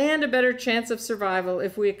stand a better chance of survival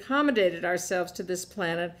if we accommodated ourselves to this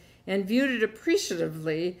planet and viewed it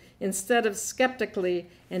appreciatively instead of skeptically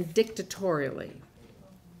and dictatorially.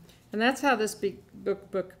 And that's how this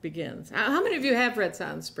book begins. How many of you have read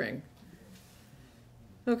Silent Spring?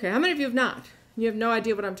 Okay, how many of you have not? You have no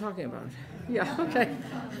idea what I'm talking about. Yeah, okay.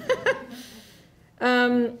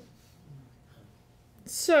 I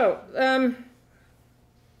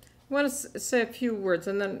want to say a few words,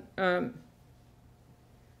 and then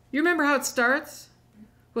you remember how it starts?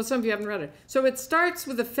 Well, some of you haven't read it. So it starts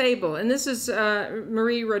with a fable, and this is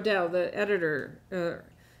Marie Rodell, the editor,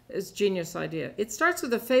 is genius idea. It starts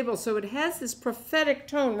with a fable, so it has this prophetic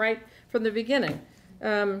tone right from the beginning.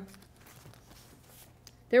 There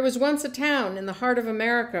was once a town in the heart of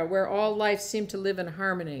America where all life seemed to live in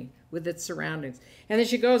harmony with its surroundings. And then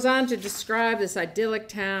she goes on to describe this idyllic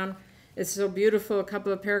town. It's so beautiful, a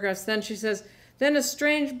couple of paragraphs. Then she says, "Then a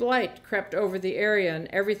strange blight crept over the area and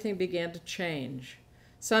everything began to change.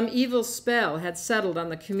 Some evil spell had settled on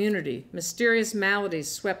the community. Mysterious maladies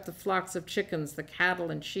swept the flocks of chickens. The cattle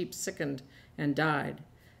and sheep sickened and died.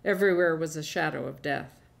 Everywhere was a shadow of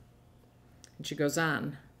death." And she goes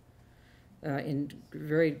on. In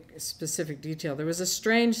very specific detail. There was a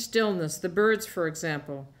strange stillness. The birds, for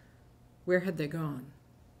example, where had they gone?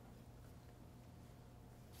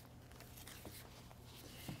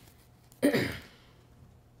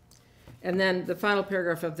 And then the final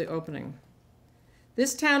paragraph of the opening.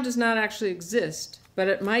 "This town does not actually exist, but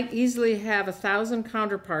it might easily have 1,000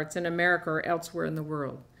 counterparts in America or elsewhere in the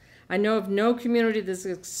world. I know of no community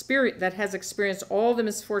that has experienced all the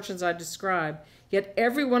misfortunes I describe, yet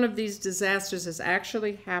every one of these disasters has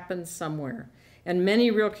actually happened somewhere, and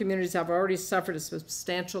many real communities have already suffered a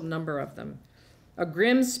substantial number of them. A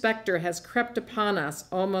grim specter has crept upon us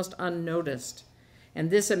almost unnoticed, and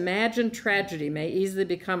this imagined tragedy may easily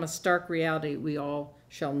become a stark reality we all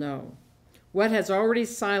shall know. What has already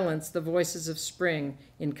silenced the voices of spring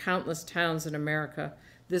in countless towns in America,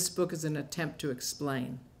 this book is an attempt to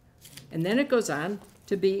explain. And then it goes on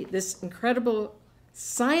to be this incredible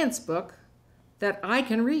science book that I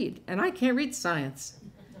can read, and I can't read science.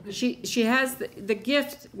 She has the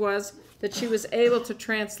gift was that she was able to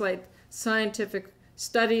translate scientific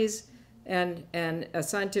studies and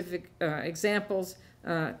scientific examples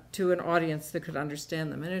to an audience that could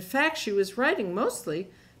understand them. And in fact, she was writing mostly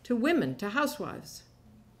to women, to housewives.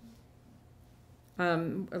 A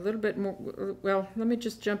little bit more, well, let me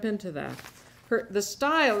just jump into that. The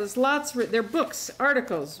style, there's lots, there are books,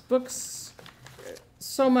 articles, books,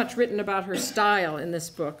 so much written about her style in this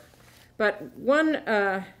book. But one,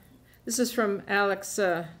 this is from Alex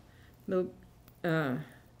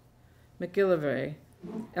McGillivray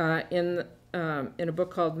in a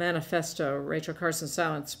book called Manifesto, Rachel Carson's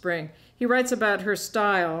Silent Spring. He writes about her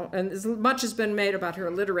style, and as much has been made about her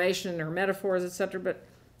alliteration, her metaphors, etc., but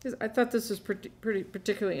I thought this was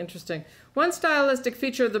particularly interesting. One stylistic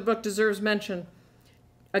feature of the book deserves mention.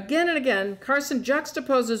 Again and again, Carson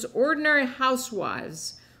juxtaposes ordinary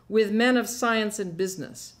housewives with men of science and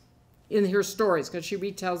business in her stories, because she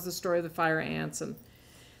retells the story of the fire ants. And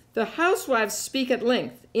the housewives speak at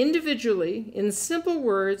length, individually, in simple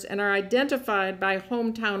words, and are identified by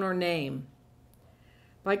hometown or name.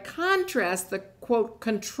 By contrast, the, quote,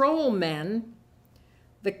 control men,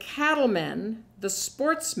 the cattlemen, the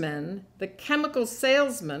sportsmen, the chemical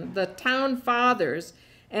salesmen, the town fathers,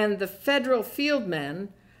 and the federal field men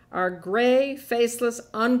are gray, faceless,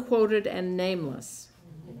 unquoted, and nameless.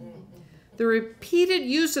 The repeated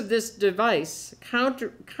use of this device,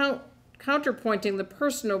 counterpointing the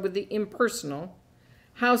personal with the impersonal,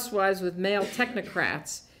 housewives with male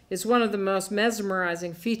technocrats, is one of the most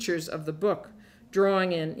mesmerizing features of the book,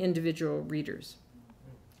 drawing in individual readers.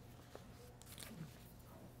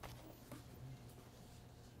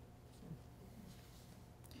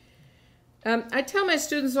 I tell my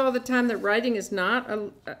students all the time that writing is not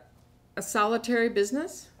a solitary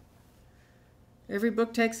business. Every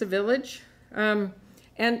book takes a village. And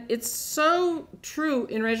it's so true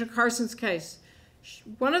in Rachel Carson's case.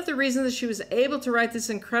 One of the reasons that she was able to write this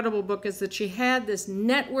incredible book is that she had this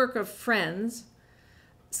network of friends,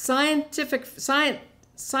 scientists'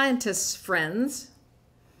 friends,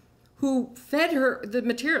 who fed her the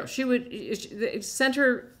material. She sent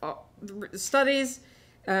her studies,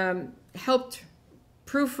 helped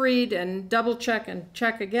proofread and double check and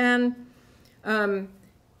check again.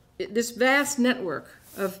 This vast network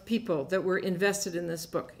of people that were invested in this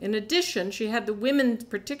book. In addition, she had the women,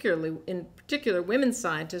 in particular women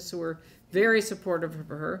scientists who were very supportive of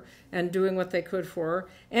her and doing what they could for her.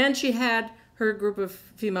 And she had her group of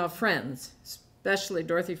female friends, especially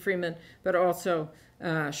Dorothy Freeman, but also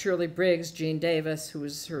Shirley Briggs, Jean Davis, who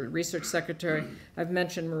was her research secretary. I've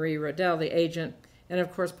mentioned Marie Rodell, the agent. And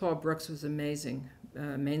of course, Paul Brooks was amazing,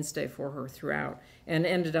 mainstay for her throughout, and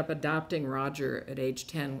ended up adopting Roger at age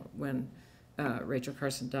 10 when Rachel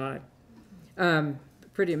Carson died.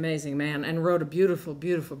 Pretty amazing man, and wrote a beautiful,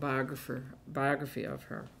 beautiful biography of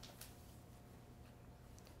her.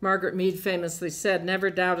 Margaret Mead famously said, "Never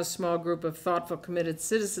doubt a small group of thoughtful, committed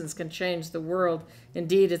citizens can change the world.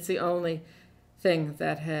 Indeed, it's the only thing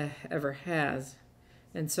that ever has."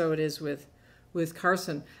 And so it is with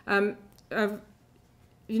Carson.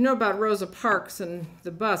 You know about Rosa Parks and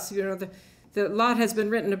the bus. You know, the lot has been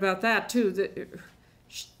written about that, too.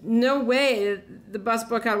 No way the bus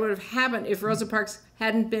boycott would have happened if Rosa Parks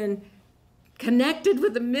hadn't been connected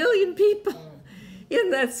with 1 million people in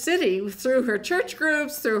that city through her church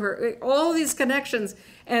groups, through her all these connections.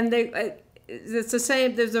 And it's the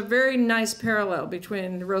same. There's a very nice parallel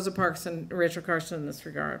between Rosa Parks and Rachel Carson in this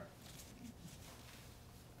regard.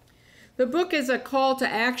 The book is a call to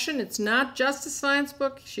action. It's not just a science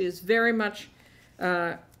book. She is very much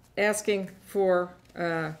asking for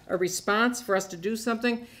a response, for us to do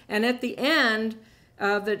something. And at the end,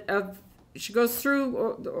 she goes through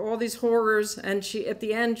all these horrors, and at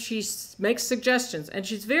the end she makes suggestions. And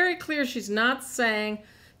she's very clear she's not saying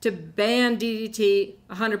to ban DDT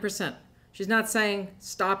 100%. She's not saying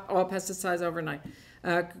stop all pesticides overnight,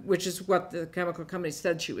 which is what the chemical company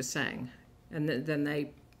said she was saying. And then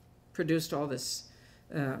they produced all this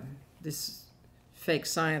fake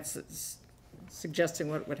science that's suggesting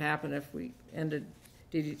what would happen if we ended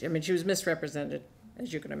DDT. I mean, she was misrepresented,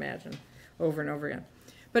 as you can imagine, over and over again.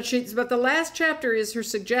 But the last chapter is her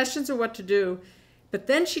suggestions of what to do, but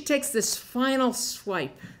then she takes this final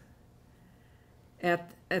swipe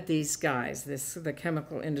at these guys, the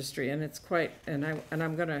chemical industry, and it's quite. And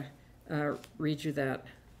I'm going to read you that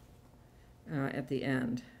at the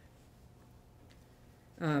end.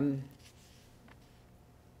 I'll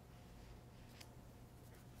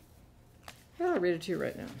read it to you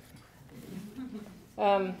right now.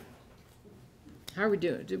 How are we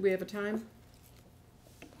doing? Did we have a time?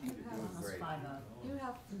 You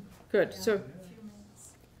have Good. So,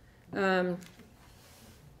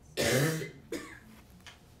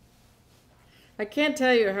 I can't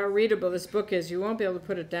tell you how readable this book is. You won't be able to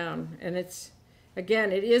put it down. And it's,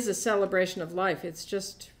 again, it is a celebration of life. It's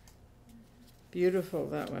just beautiful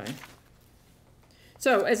that way.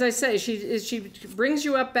 So, as I say, she brings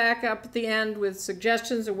you back up at the end with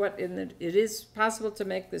suggestions of what it is possible to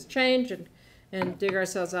make this change and dig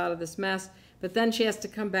ourselves out of this mess. But then she has to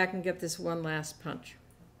come back and get this one last punch.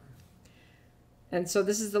 And so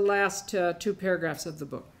this is the last 2 paragraphs of the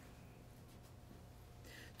book.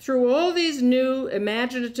 Through all these new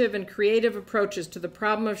imaginative and creative approaches to the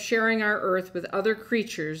problem of sharing our earth with other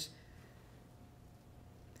creatures,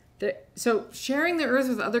 so sharing the earth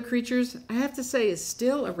with other creatures, I have to say, is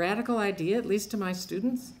still a radical idea, at least to my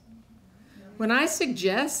students. When I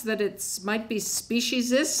suggest that it might be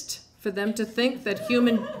speciesist for them to think that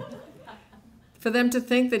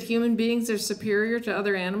human beings are superior to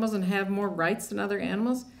other animals and have more rights than other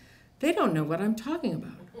animals, they don't know what I'm talking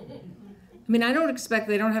about. I mean, I don't expect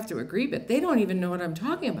they don't have to agree, but they don't even know what I'm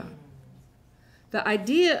talking about. The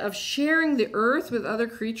idea of sharing the earth with other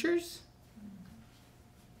creatures,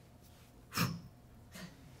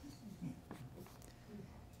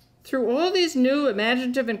 through all these new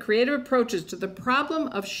imaginative and creative approaches to the problem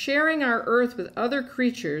of sharing our earth with other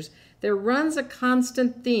creatures, there runs a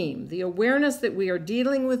constant theme, the awareness that we are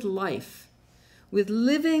dealing with life, with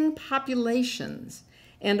living populations,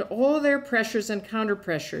 and all their pressures and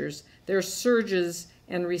counterpressures, their surges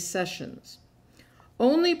and recessions.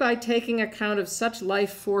 Only by taking account of such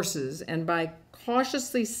life forces and by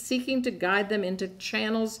cautiously seeking to guide them into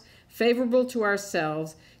channels favorable to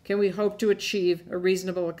ourselves can we hope to achieve a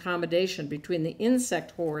reasonable accommodation between the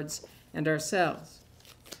insect hordes and ourselves.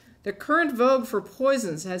 The current vogue for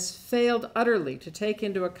poisons has failed utterly to take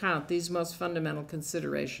into account these most fundamental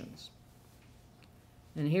considerations.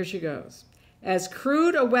 And here she goes. As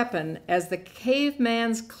crude a weapon as the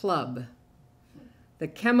caveman's club, the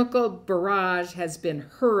chemical barrage has been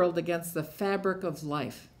hurled against the fabric of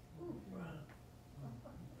life.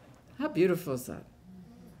 How beautiful is that?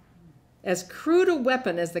 As crude a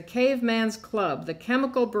weapon as the caveman's club, the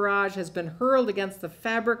chemical barrage has been hurled against the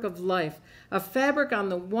fabric of life, a fabric on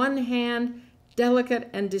the one hand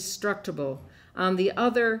delicate and destructible, on the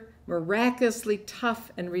other miraculously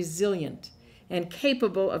tough and resilient, and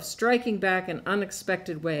capable of striking back in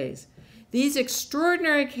unexpected ways. These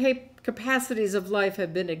extraordinary capacities of life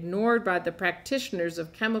have been ignored by the practitioners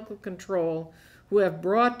of chemical control, who have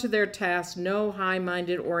brought to their task no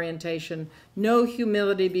high-minded orientation, no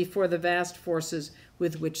humility before the vast forces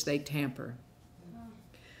with which they tamper.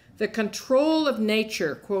 The control of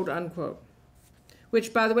nature, quote unquote,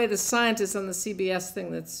 which, by the way, the scientist on the CBS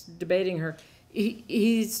thing that's debating her,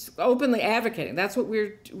 he's openly advocating. That's what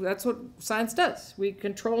science does. We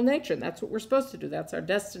control nature, and that's what we're supposed to do. That's our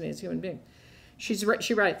destiny as human beings.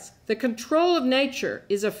 She writes, the control of nature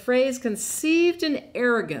is a phrase conceived in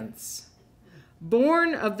arrogance,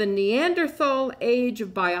 born of the Neanderthal age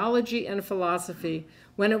of biology and philosophy,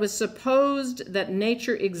 when it was supposed that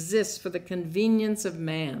nature exists for the convenience of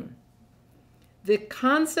man. The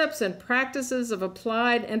concepts and practices of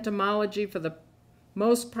applied entomology, for the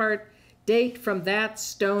most part, date from that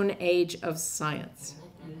stone age of science.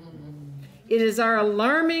 It is our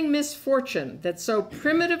alarming misfortune that so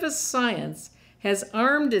primitive a science has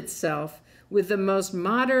armed itself with the most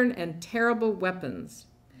modern and terrible weapons,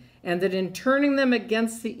 and that in turning them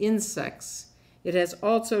against the insects, it has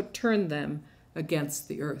also turned them against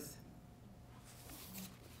the earth.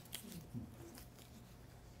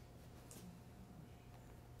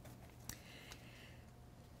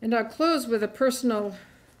 And I'll close with a personal,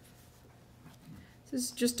 this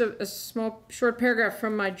is just a small, short paragraph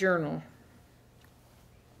from my journal,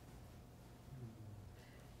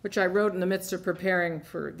 which I wrote in the midst of preparing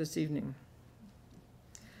for this evening.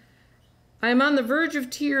 I am on the verge of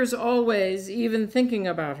tears always, even thinking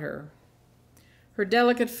about her. Her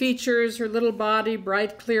delicate features, her little body,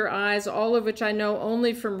 bright, clear eyes, all of which I know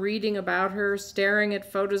only from reading about her, staring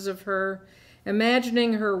at photos of her,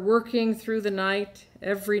 imagining her working through the night,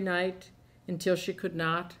 every night, until she could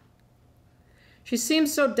not. She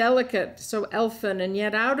seems so delicate, so elfin, and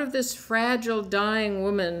yet out of this fragile, dying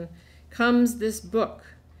woman comes this book,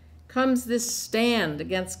 comes this stand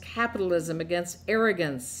against capitalism, against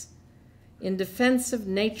arrogance, in defense of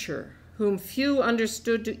nature, whom few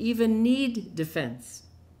understood to even need defense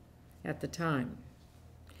at the time.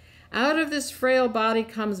 Out of this frail body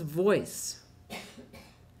comes voice,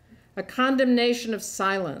 a condemnation of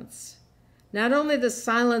silence, not only the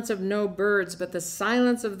silence of no birds, but the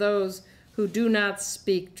silence of those who do not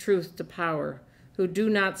speak truth to power, who do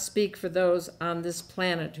not speak for those on this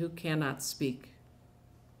planet who cannot speak.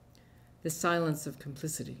 The silence of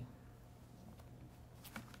complicity.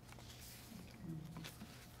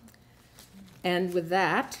 And with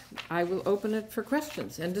that, I will open it for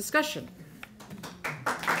questions and discussion.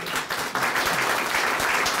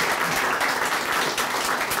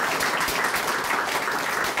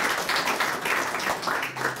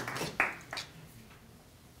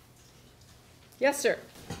 Yes, sir.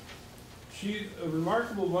 She's a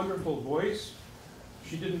remarkable, wonderful voice.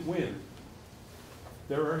 She didn't win.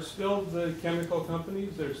 There are still the chemical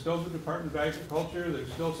companies, there's still the Department of Agriculture,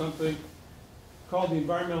 there's still something called the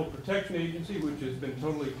Environmental Protection Agency, which has been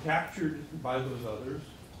totally captured by those others.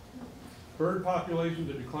 Bird populations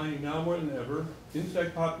are declining now more than ever.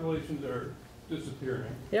 Insect populations are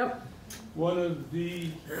disappearing. Yep. One of the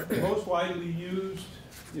most widely used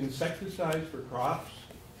insecticides for crops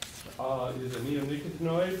is a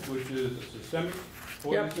neonicotinoid, which is a systemic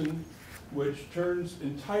poison, which turns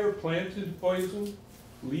entire plants into poison,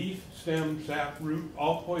 leaf, stem, sap, root,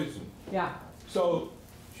 all poison. Yeah. So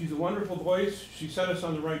she's a wonderful voice. She set us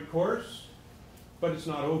on the right course, but it's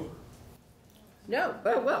not over. No.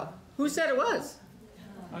 Oh, well, who said it was?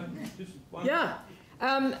 Yeah.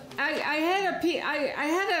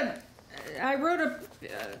 I wrote a,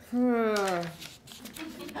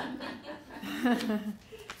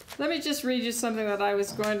 let me just read you something that I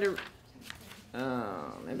was going to,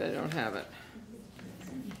 oh, maybe I don't have it.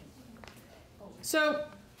 So,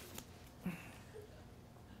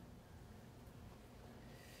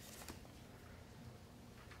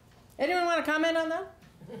 anyone want to comment on that?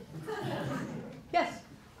 Yes.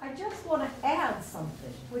 I just want to add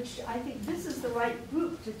something, which I think this is the right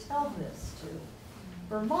group to tell this to.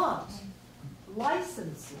 Vermont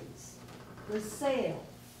licenses the sale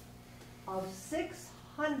of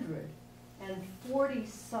 640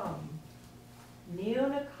 some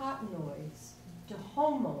neonicotinoids to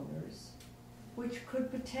homeowners, which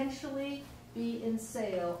could potentially be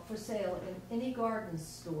for sale in any garden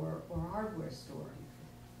store or hardware store.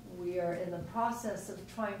 We are in the process of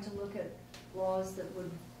trying to look at laws that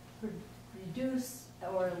would reduce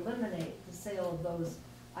or eliminate the sale of those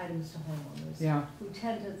items to homeowners, who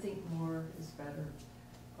tend to think more is better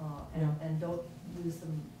and don't use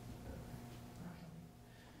them.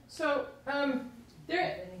 So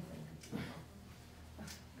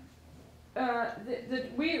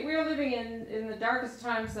we are living in the darkest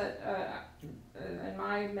times that in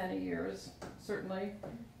my many years, certainly.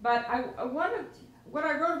 But what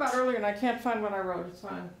I wrote about earlier, and I can't find what I wrote. It's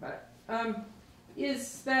fine, but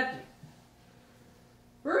is that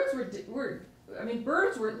birds were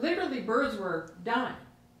dying.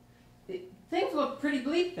 Things looked pretty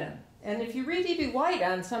bleak then. And if you read E.B. White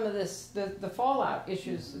on some of this, the fallout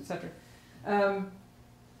issues, etc.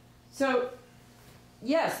 So,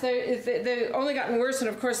 yes, they've only gotten worse, and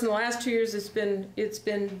of course, in the last 2 years, it's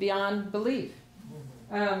been beyond belief.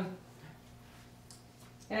 And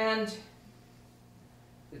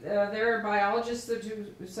there are biologists who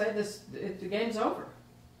say the game's over.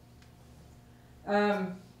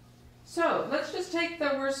 So let's just take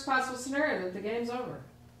the worst possible scenario, that the game's over.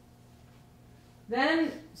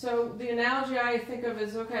 Then, so the analogy I think of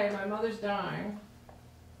is, okay, my mother's dying.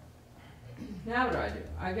 Now what do I do?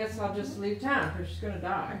 I guess I'll just leave town because she's going to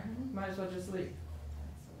die. Might as well just leave.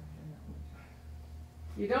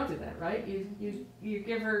 You don't do that, right? You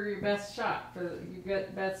give her your best shot. You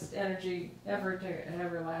get best energy ever to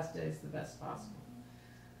have her last days the best possible.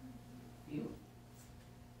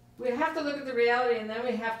 We have to look at the reality, and then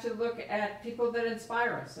we have to look at people that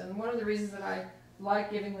inspire us. And one of the reasons that I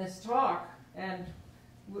like giving this talk, and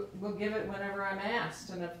we'll give it whenever I'm asked,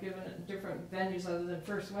 and I've given it in different venues other than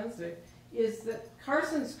First Wednesday, is that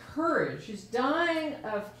Carson's courage. She's dying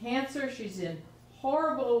of cancer. She's in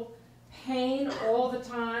horrible pain all the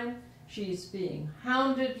time. She's being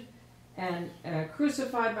hounded and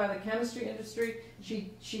crucified by the chemistry industry.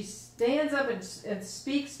 She stands up and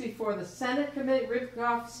speaks before the Senate committee,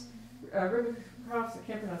 Ribicoff's, I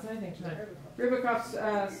can't pronounce anything tonight,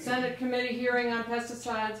 Ribicoff's Senate committee hearing on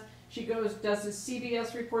pesticides. She does a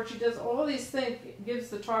CBS report. She does all these things, gives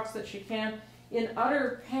the talks that she can in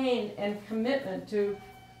utter pain and commitment to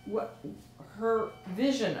what her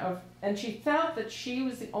vision of, and she felt that she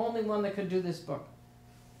was the only one that could do this book.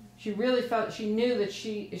 She really felt, she knew that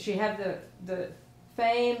she had the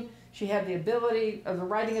fame, She had the ability, the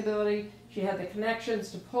writing ability, she had the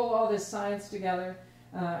connections to pull all this science together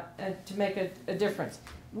and to make a difference.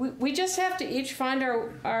 We just have to each find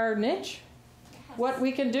our niche, what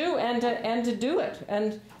we can do, and to do it,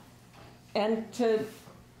 and to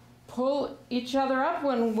pull each other up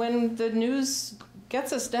when the news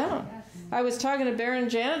gets us down. I was talking to Baron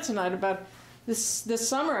Janet tonight about this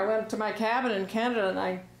summer. I went to my cabin in Canada, and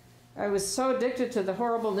I was so addicted to the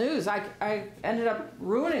horrible news. I ended up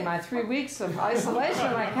ruining my 3 weeks of isolation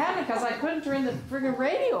in my cabin because I couldn't turn the friggin'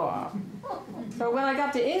 radio off. So when I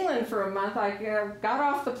got to England for a month, I got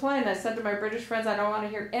off the plane. I said to my British friends, I don't want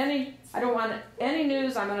any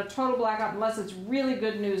news. I'm in a total blackout unless it's really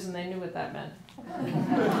good news, and they knew what that meant.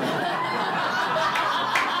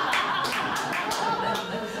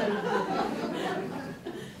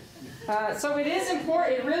 So it is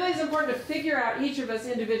important. It really is important to figure out each of us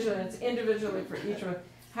individually, and it's individually for each of us,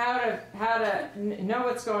 how to know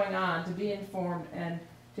what's going on, to be informed, and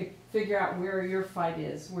to figure out where your fight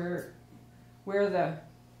is, where the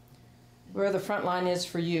front line is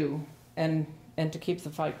for you, and to keep the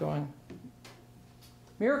fight going.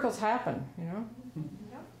 Miracles happen, you know.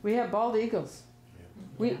 We have bald eagles.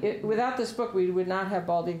 Without this book, we would not have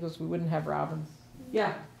bald eagles. We wouldn't have robins.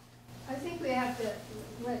 Yeah. I think we have to,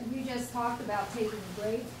 what you just talked about, taking a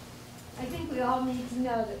break. I think we all need to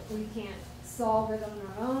know that we can't solve it on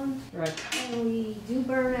our own. Right. And we do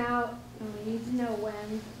burn out, and we need to know when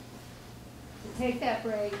to take that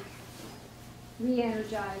break,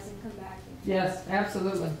 re-energize, and come back. Yes,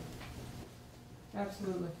 absolutely.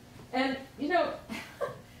 Absolutely. And, you know,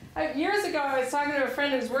 years ago I was talking to a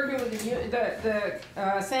friend who was working with the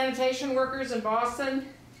sanitation workers in Boston,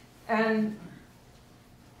 and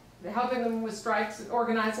helping them with strikes and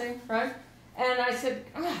organizing, right? And I said,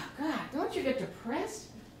 oh, God, don't you get depressed?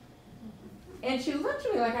 And she looked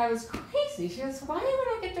at me like I was crazy. She goes, why would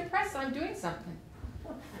I get depressed? I'm doing something.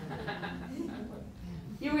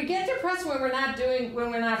 We get depressed when we're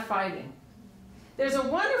not fighting. There's a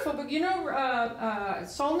wonderful book, you know,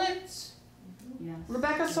 Solnit's? Yes.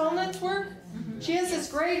 Rebecca Solnit's work? She has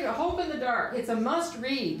this great Hope in the Dark. It's a must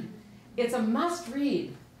read. It's a must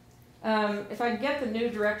read. If I can get the new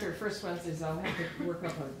director First Wednesdays, I'll have to work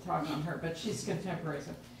up a talk on her, but she's contemporary.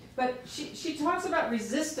 But she talks about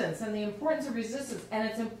resistance and the importance of resistance, and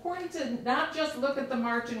it's important to not just look at the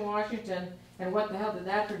march in Washington and what the hell did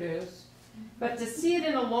that produce, but to see it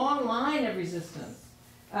in a long line of resistance.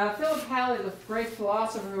 Philip Halley, the great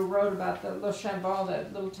philosopher who wrote about the Le Chambon, the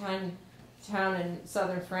little tiny town in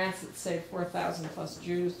southern France that saved 4,000 plus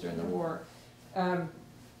Jews during the war,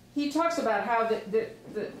 he talks about how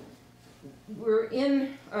we're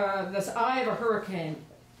in this eye of a hurricane.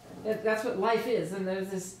 That's what life is, and there's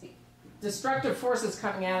this destructive forces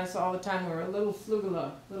coming at us all the time. We're a little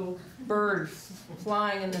flugula, little bird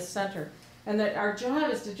flying in the center, and that our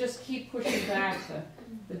job is to just keep pushing back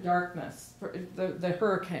the darkness, the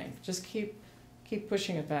hurricane. Just keep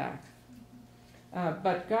pushing it back.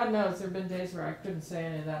 But God knows there have been days where I couldn't say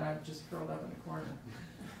any of that. I've just curled up in the corner.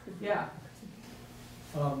 Yeah.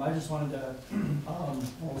 I just wanted to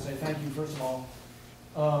say thank you, first of all.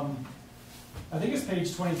 I think it's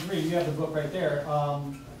page 23. You have the book right there.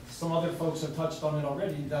 Some other folks have touched on it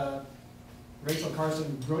already. Rachel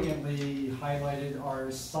Carson brilliantly highlighted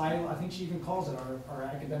our silo, I think she even calls it our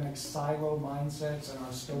academic silo mindsets and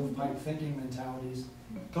our stovepipe thinking mentalities.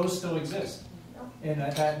 Those still exist. And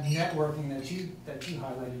that networking that you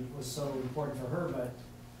highlighted was so important for her. But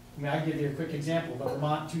I mean, I'll give you a quick example. The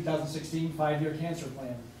Vermont 2016 5-year cancer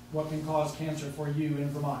plan. What can cause cancer for you in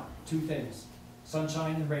Vermont? 2 things.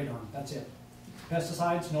 Sunshine and radon. That's it.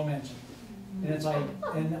 Pesticides, no mention. And it's like,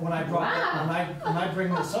 and when I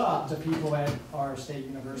bring this up to people at our state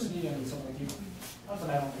university and some of the people, not that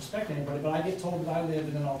I don't respect anybody, but I get told that I live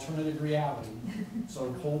in an alternative reality.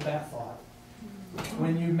 So hold that thought.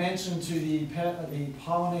 When you mention to the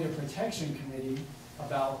Pollinator Protection Committee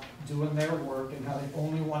about doing their work and how they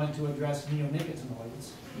only wanted to address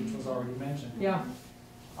neonicotinoids, which was already mentioned. Yeah.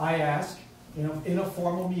 I ask, in a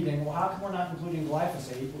formal meeting, well, how come we're not including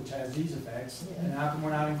glyphosate, which has these effects, and how come we're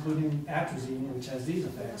not including atrazine, which has these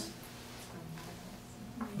effects?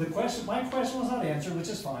 My question was not answered, which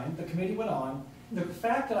is fine. The committee went on. The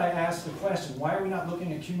fact that I asked the question, why are we not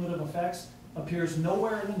looking at cumulative effects, appears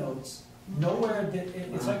nowhere in the notes. Nowhere,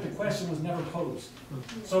 it's like the question was never posed.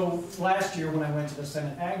 So last year when I went to the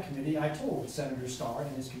Senate Ag Committee, I told Senator Starr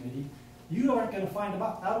and his committee, you aren't going to find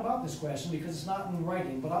out about this question because it's not in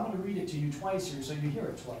writing, but I'm going to read it to you twice here so you hear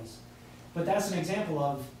it twice. But that's an example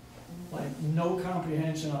of like no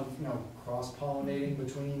comprehension of cross-pollinating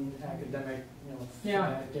between academic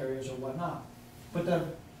thematic areas or whatnot.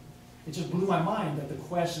 But it just blew my mind that the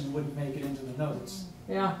question wouldn't make it into the notes.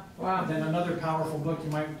 Yeah, wow. And then another powerful book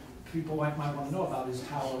people might want to know about is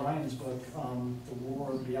Hal Orion's book, The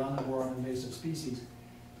War Beyond the War on Invasive Species.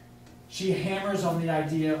 She hammers on the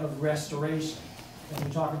idea of restoration. And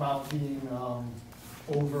we talk about being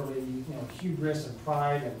overly, hubris and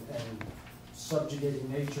pride and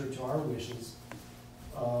subjugating nature to our wishes.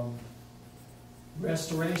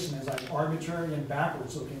 Restoration is like arbitrary and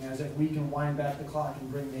backwards looking, as if we can wind back the clock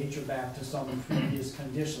and bring nature back to some previous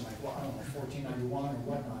condition, like, well, I don't know, 1491 or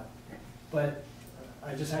whatnot. But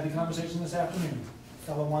I just had the conversation this afternoon. A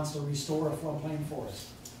fellow wants to restore a floodplain forest.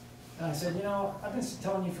 And I said, I've been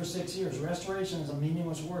telling you for 6 years, restoration is a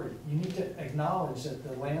meaningless word. You need to acknowledge that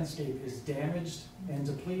the landscape is damaged and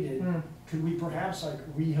depleted. Could we perhaps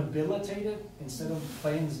rehabilitate it instead of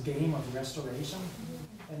playing this game of restoration?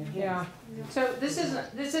 And again, Yeah. So this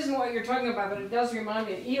isn't what you're talking about, but it does remind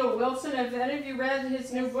me of E.O. Wilson. Have any of you read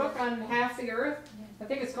his new book on half the earth? I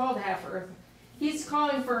think it's called Half Earth. He's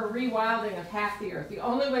calling for a rewilding of half the earth. The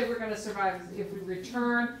only way we're going to survive is if we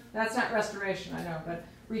return, that's not restoration, I know, but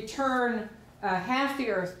return half the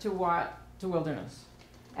earth to what? To wilderness.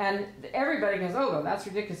 And everybody goes, oh, well, that's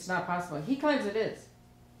ridiculous, it's not possible. He claims it is.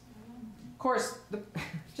 Of course,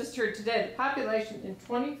 just heard today, the population in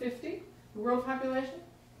 2050, the world population,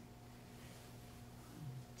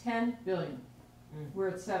 10 billion. We're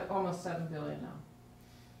at almost 7 billion now.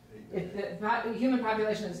 The human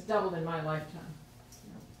population has doubled in my lifetime.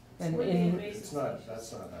 And That's not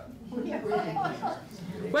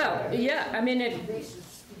happening. well, yeah, I mean it.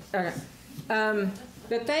 Okay,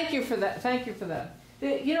 but thank you for that. Thank you for that.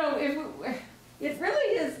 It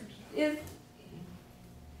really is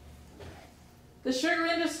the sugar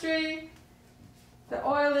industry, the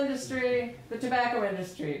oil industry, the tobacco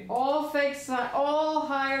industry, all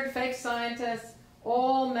hired fake scientists,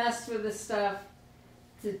 all messed with this stuff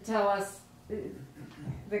to tell us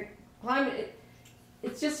the climate.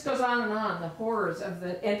 It just goes on and on, the horrors of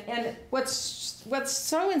the and what's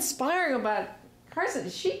so inspiring about Carson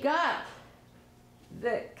is she got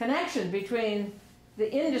the connection between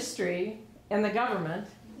the industry and the government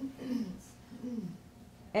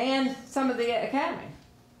and some of the academy.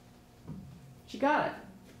 She got it,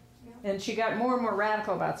 and she got more and more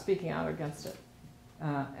radical about speaking out against it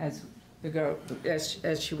as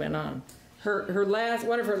she went on.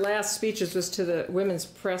 One of her last speeches was to the Women's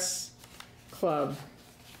Press Club.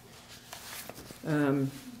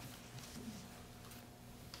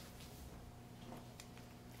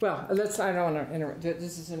 Well, I don't want to interrupt.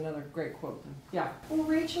 This is another great quote. Yeah. Well,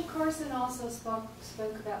 Rachel Carson also spoke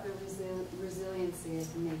about the resiliency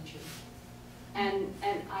of nature. And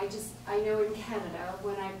I know in Canada,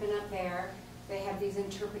 when I've been up there, they have these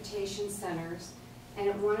interpretation centers. And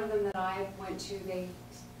at one of them that I went to, they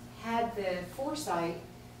had the foresight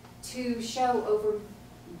to show over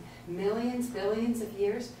millions, billions of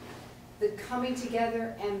years, the coming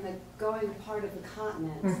together and the going apart of the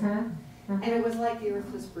continents. And it was like the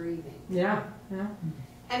earth was breathing. Yeah, yeah.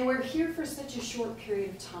 And we're here for such a short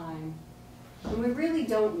period of time, and we really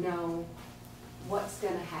don't know what's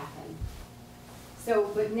going to happen.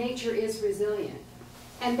 But nature is resilient.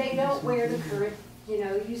 And they don't wear the current,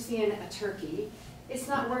 you see a turkey, it's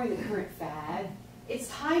not wearing the current fad. It's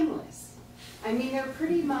timeless. I mean, they're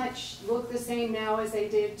pretty much look the same now as they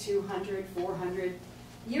did 200, 400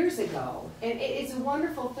 years ago. And it's a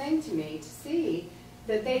wonderful thing to me to see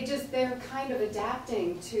that they're kind of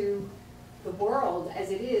adapting to the world as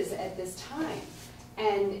it is at this time.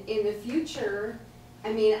 And in the future,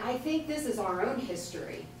 I mean, I think this is our own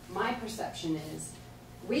history. My perception is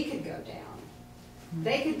we could go down.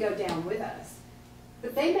 They could go down with us.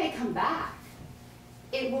 But they may come back.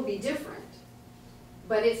 It will be different.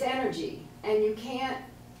 But it's energy. And you can't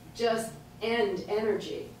just end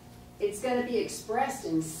energy. It's going to be expressed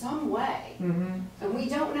in some way. And we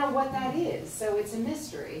don't know what that is. So it's a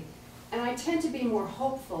mystery. And I tend to be more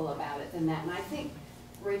hopeful about it than that. And I think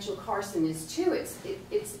Rachel Carson is too. It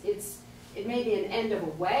may be an end of a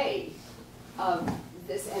way of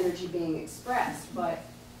this energy being expressed, but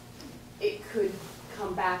it could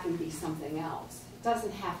come back and be something else. It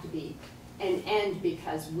doesn't have to be an end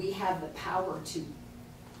because we have the power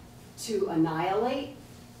to annihilate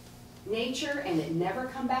nature and it never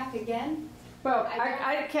come back again. Well,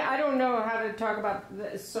 I don't know how to talk about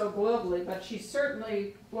this so globally, but she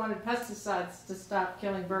certainly wanted pesticides to stop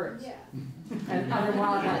killing birds. Yeah. And other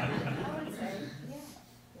wildlife. I would say,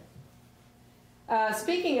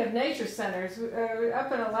 Speaking of nature centers,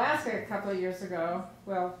 up in Alaska a couple of years ago,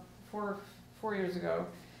 well, four years ago,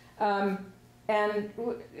 and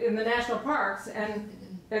in the national parks and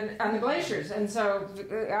on the glaciers, and so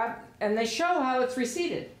and they show how it's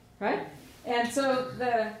receded. right? And so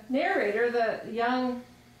the narrator, the young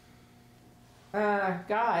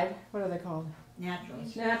guide, what are they called?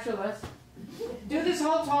 Naturalist. Do this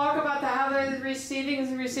whole talk about how the receding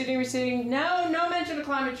is receding. No mention of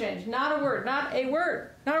climate change. Not a word. Not a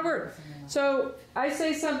word. So I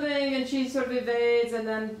say something and she sort of evades, and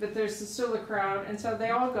then but there's still a crowd, and so they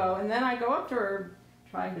all go, and then I go up to her,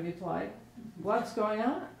 trying to be polite. What's going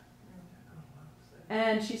on?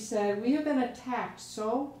 And she said, we have been attacked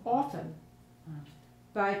so often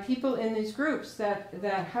by people in these groups that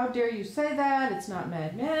how dare you say that? It's not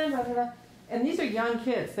Mad Men, blah, blah, blah. And these are young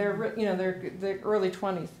kids. They're early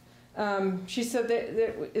 20s. She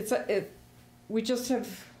said we've just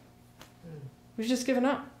given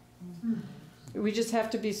up. We just have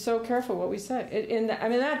to be so careful what we say.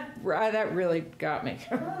 That really got me.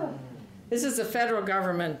 This is the federal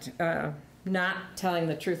government not telling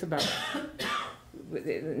the truth about it.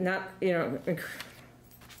 Not,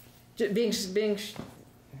 being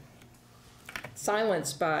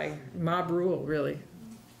silenced by mob rule, really.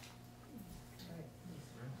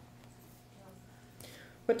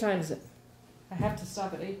 What time is it? I have to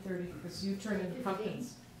stop at 8:30 because you turn into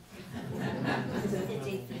pumpkins. Is it?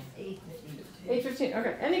 It's 8:15.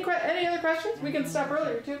 Okay. Any other questions? We can stop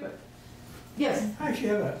earlier too, but yes. I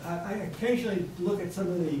actually I occasionally look at some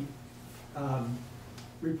of the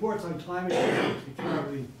reports on climate change that come out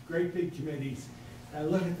of the great big committees. I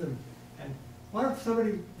look at them, and what if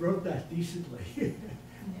somebody wrote that decently?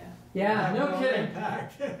 Yeah. No kidding.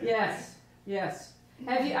 Impact. Yes.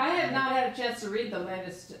 I have not had a chance to read the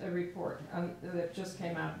latest report that just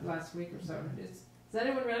came out last week or so. Has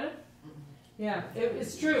anyone read it? Yeah,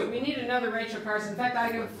 it's true. We need another Rachel Carson. In fact, I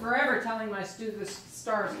am forever telling my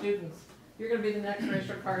star students, you're going to be the next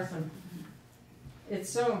Rachel Carson. It's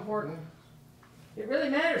so important. It really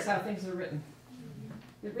matters how things are written.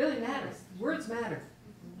 It really matters. Words matter.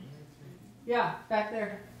 Yeah, back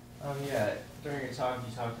there. During your talk,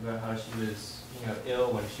 you talked about how she was,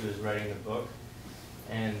 ill when she was writing the book.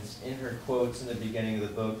 And in her quotes in the beginning of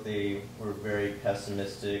the book, they were very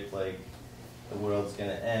pessimistic, like the world's going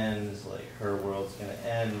to end, like her world's going to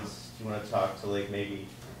end. Do you want to talk to maybe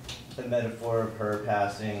the metaphor of her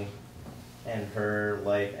passing and her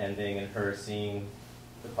life ending and her seeing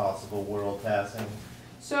the possible world passing?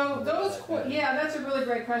 So those that's a really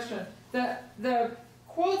great question. The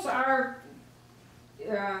quotes are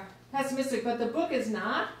pessimistic, but the book is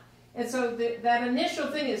not. And so that initial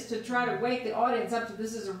thing is to try to wake the audience up to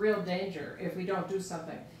this is a real danger if we don't do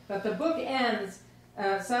something. But the book ends,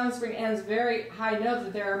 Silent Spring ends very high note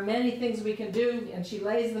that there are many things we can do, and she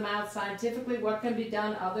lays them out scientifically, what can be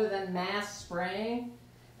done other than mass spraying,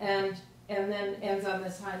 and then ends on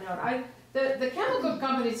this high note. The chemical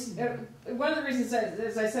companies, one of the reasons,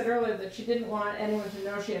 as I said earlier, that she didn't want anyone to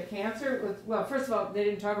know she had cancer, was, first of all, they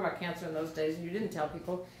didn't talk about cancer in those days, and you didn't tell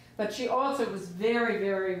people. But she also was very,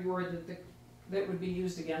 very worried that would be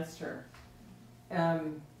used against her.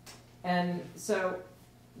 And so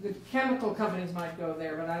the chemical companies might go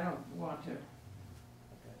there, but I don't want to.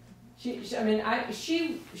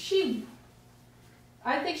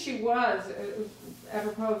 I think she was,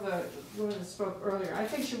 apropos of the woman that spoke earlier, I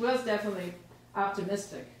think she was definitely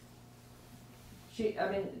optimistic.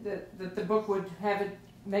 That the book would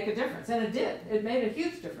make a difference, and it did. It made a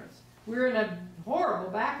huge difference. We're in a horrible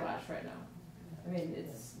backlash right now.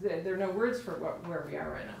 There are no words for where we are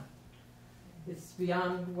right now. It's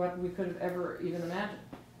beyond what we could have ever even imagined.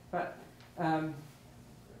 But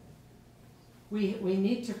we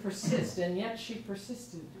need to persist, and yet she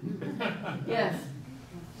persisted. Yes.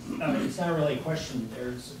 It's not really a question.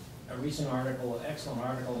 There's a recent article, excellent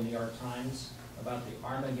article in the New York Times about the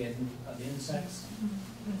Armageddon of insects,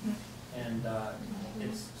 and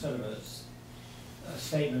it's sort of a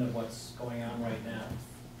statement of what's going on right now,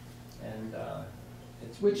 and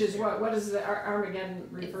which is what is the Armageddon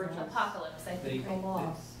refer to? Apocalypse, I think.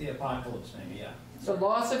 The apocalypse, maybe, yeah. The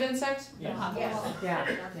loss of insects? Yeah. Yeah.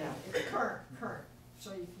 It's current.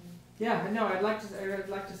 So you can. Yeah, no, I'd like to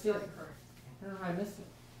see it. I don't know how I missed it.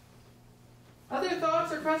 Other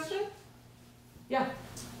thoughts or questions? Yeah.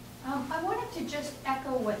 I wanted to just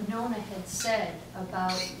echo what Nona had said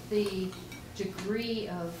about the degree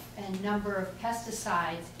of and number of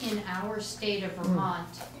pesticides in our state of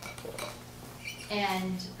Vermont,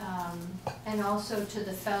 and also to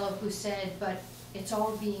the fellow who said, but it's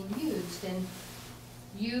all being used. And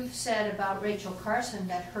you've said about Rachel Carson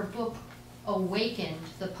that her book awakened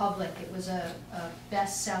the public. It was a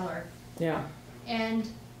bestseller. Yeah. And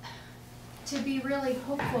to be really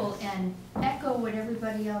hopeful and echo what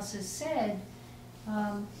everybody else has said,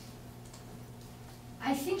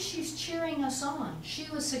 I think she's cheering us on. She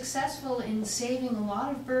was successful in saving a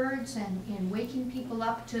lot of birds and in waking people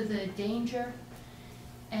up to the danger.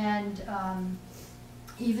 And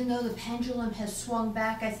even though the pendulum has swung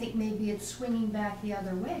back, I think maybe it's swinging back the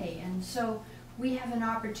other way. And so we have an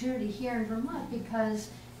opportunity here in Vermont because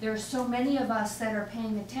there are so many of us that are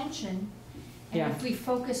paying attention. And if we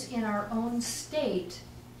focus in our own state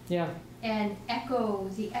and echo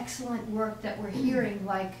the excellent work that we're hearing,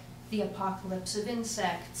 like the apocalypse of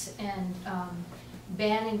insects and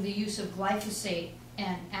banning the use of glyphosate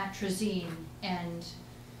and atrazine and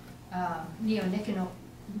neonics.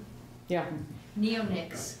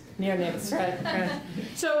 Neonics, right.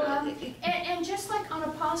 So, and just like on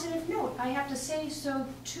a positive note, I have to say, so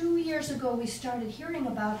 2 years ago we started hearing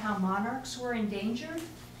about how monarchs were endangered.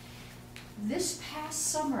 This past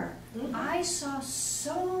summer, I saw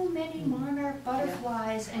so many monarch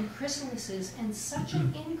butterflies and chrysalises and such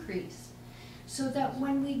an increase, so that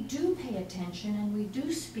when we do pay attention and we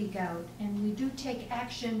do speak out and we do take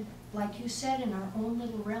action, like you said, in our own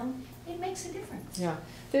little realm, it makes a difference. Yeah.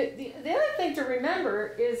 The other thing to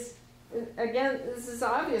remember is, again, this is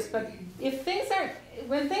obvious, but when things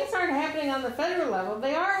aren't happening on the federal level,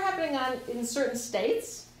 they are happening in certain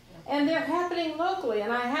states. And they're happening locally,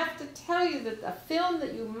 and I have to tell you that a film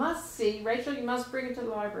that you must see, Rachel, you must bring it to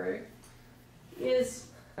the library, is,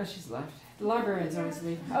 oh, she's left. The librarians always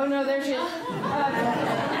leave. Oh, no, there she is.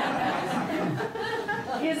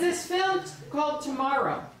 Is this film called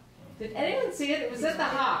Tomorrow. Did anyone see it? It was at the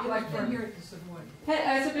Hop.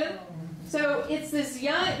 Has it been? So it's this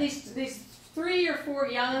young, these 3 or 4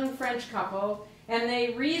 young French couple, and they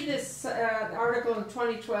read this article in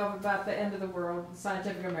 2012 about the end of the world,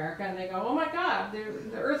 Scientific America, and they go, oh my God,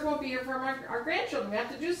 the Earth won't be here for our grandchildren. We have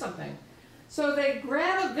to do something. So they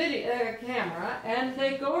grab a camera, and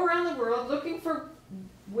they go around the world looking for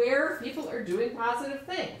where people are doing positive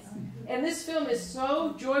things. And this film is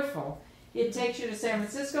so joyful. It takes you to San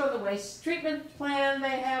Francisco, the waste treatment plan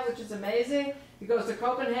they have, which is amazing. It goes to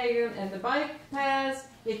Copenhagen and the bike paths.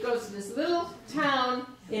 It goes to this little town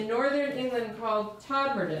in northern England called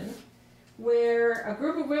Todmorden, where a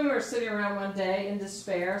group of women were sitting around one day in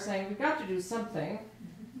despair, saying, we've got to do something.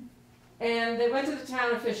 And they went to the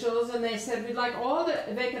town officials and they said, we'd like all the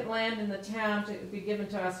vacant land in the town to be given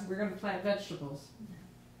to us, and we're going to plant vegetables.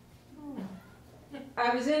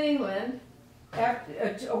 I was in England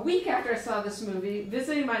a week after I saw this movie,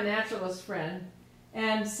 visiting my naturalist friend,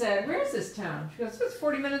 and said, where's this town? She goes, it's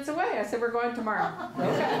 40 minutes away. I said, we're going tomorrow.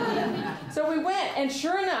 Okay. So we went, and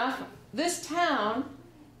sure enough, this town,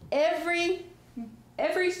 every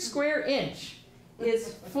square inch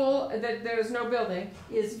is full, there's no building,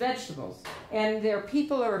 is vegetables. And there are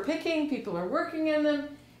people who are picking, people are working in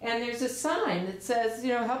them, and there's a sign that says,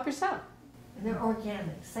 help yourself. And they're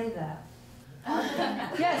organic, say that.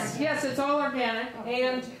 Yes, it's all organic,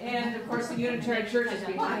 and of course the Unitarian Church is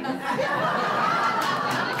behind it.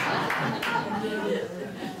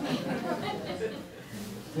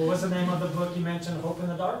 What was the name of the book you mentioned, Hope in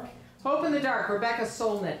the Dark? Hope in the Dark, Rebecca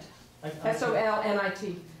Solnit.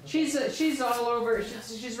 S-O-L-N-I-T. She's all over,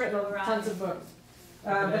 she's written tons of books.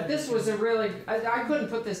 But this was a really, I couldn't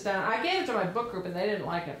put this down. I gave it to my book group and they didn't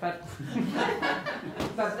like it, but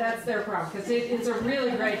that's their problem, because it's a really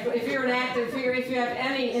great book. If you're an active, if you have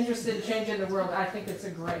any interest in changing the world, I think it's a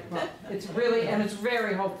great book. It's really, and it's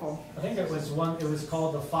very hopeful. I think it was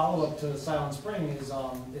called the follow-up to Silent Spring.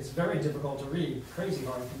 It's very difficult to read, crazy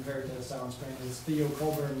hard compared to Silent Spring. It's Theo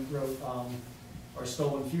Colburn wrote Our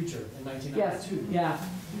Stolen Future in 1992. Yes, yeah.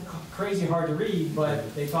 Crazy hard to read,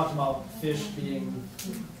 but they talked about fish being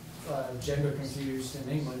gender confused in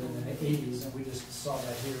England in the 80s, and we just saw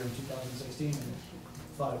that here in 2016 and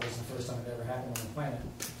thought it was the first time it ever happened on the planet.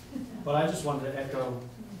 But I just wanted to echo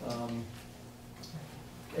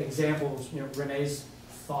examples, Renee's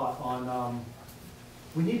thought on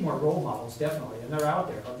we need more role models, definitely, and they're out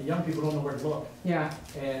there, but the young people don't know where to look. Yeah.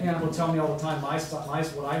 And people tell me all the time, what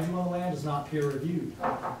I do on the land is not peer reviewed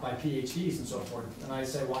by PhDs and so forth. And I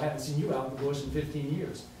say, well, I haven't seen you out in the bush in 15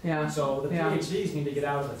 years. Yeah. So the PhDs need to get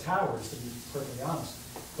out of the towers, to be perfectly honest.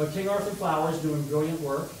 But King Arthur Flowers doing brilliant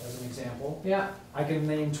work, as an example. Yeah. I can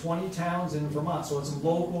name 20 towns in Vermont, so it's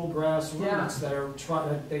local grassroots that are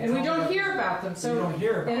trying. And we don't hear about them. So we don't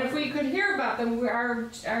hear about and if we could hear about them,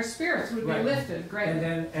 our spirits would be lifted. Great.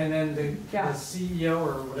 And then the CEO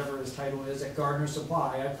or whatever his title is at Gardner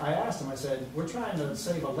Supply, I asked him. I said, "We're trying to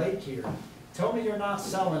save a lake here. Tell me you're not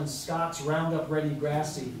selling Scott's Roundup Ready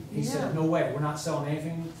grass seed." He said, "No way. We're not selling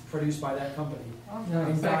anything produced by that company."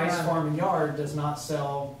 And Guy's Farm and Yard does not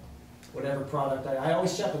sell whatever product. I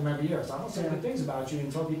always check them every year. So I don't say good things about you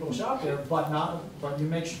and tell people to shop there, but you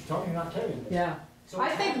tell me you're not carrying this. Yeah.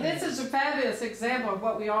 I think this is a fabulous example of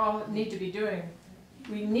what we all need to be doing.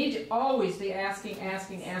 We need to always be asking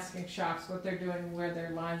shops what they're doing, where their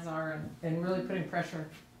lines are, and really putting pressure.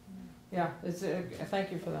 Yeah,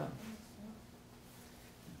 thank you for that.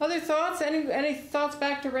 Other thoughts? Any thoughts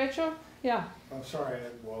back to Rachel? Yeah. I'm sorry.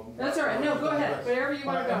 Well, that's all right. No, go ahead. Wherever you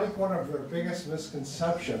want to go. I think one of the biggest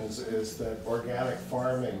misconceptions is that organic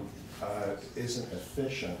farming isn't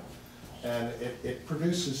efficient. And it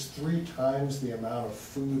produces 3 times the amount of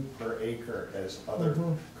food per acre as other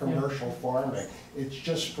commercial farming. It's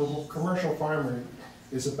just, for commercial farming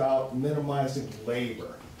is about minimizing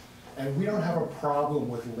labor. And we don't have a problem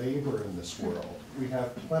with labor in this world. We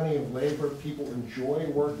have plenty of labor. People enjoy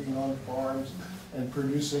working on farms and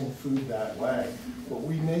producing food that way. But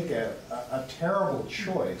we make a terrible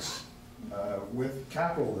choice with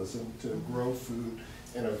capitalism to grow food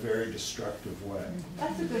in a very destructive way.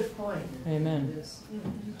 That's a good point. Amen.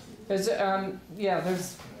 There's,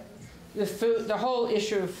 there's the food, the whole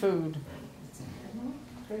issue of food.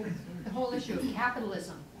 The whole issue of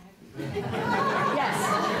capitalism. Yes.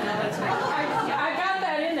 I got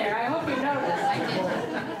that in there. I hope you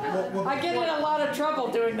noticed. I get in a lot of trouble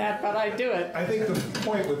doing that, but I do it. I think the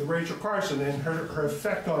point with Rachel Carson and her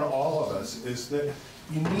effect on all of us is that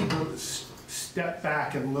you need to step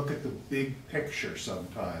back and look at the big picture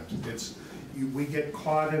sometimes. We get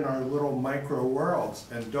caught in our little micro worlds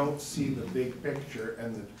and don't see the big picture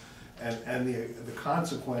and the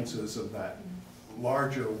consequences of that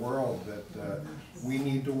larger world that we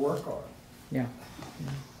need to work on. Yeah.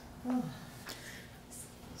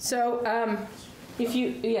 So,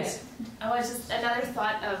 yes. Oh, it's just another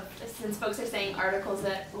thought of, since folks are saying articles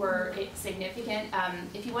that were significant,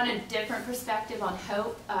 if you want a different perspective on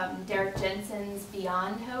hope, Derek Jensen's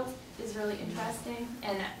Beyond Hope is really interesting,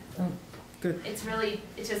 and good. It's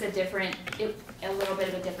just a little bit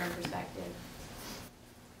of a different perspective.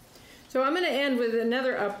 So I'm going to end with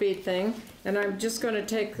another upbeat thing, and I'm just going to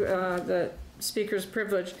take the speaker's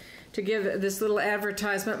privilege to give this little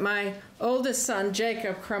advertisement. My oldest son,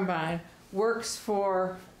 Jacob Crumbine, works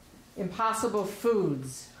for Impossible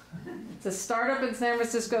Foods. It's a startup in San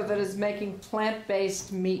Francisco that is making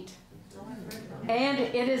plant-based meat. And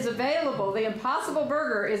it is available, the Impossible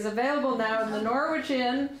Burger is available now in the Norwich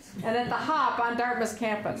Inn and at the Hop on Dartmouth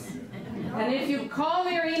campus. And if you call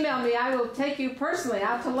me or email me, I will take you personally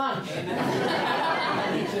out to lunch.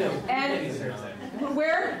 Me too. And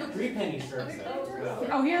where? 3 penny serves.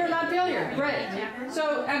 Oh, here in Montpelier, great.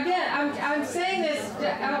 So again, I'm saying this,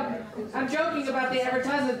 I'm joking about the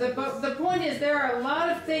advertisement, but the point is there are a lot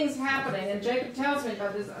of things happening, and Jacob tells me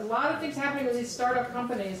about this, a lot of things happening with these startup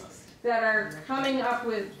companies that are coming up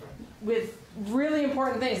with really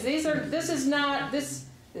important things.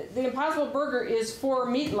 The Impossible Burger is for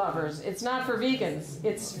meat lovers. It's not for vegans.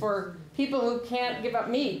 It's for people who can't give up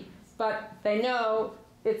meat, but they know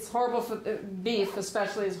it's horrible for beef,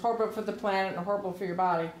 especially. It's horrible for the planet and horrible for your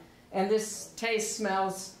body. And this tastes,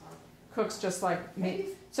 smells, cooks just like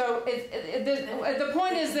meat. So the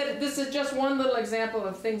point is that this is just one little example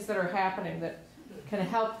of things that are happening that can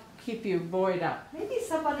help keep you buoyed up. Maybe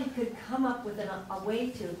somebody could come up with a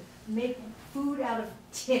way to make food out of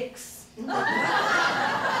ticks. That's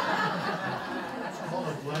called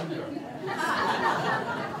a blender.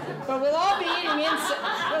 But we'll all be eating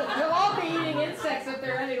insects if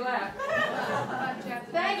there are any left.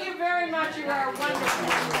 Thank you very much. You are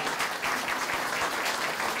wonderful.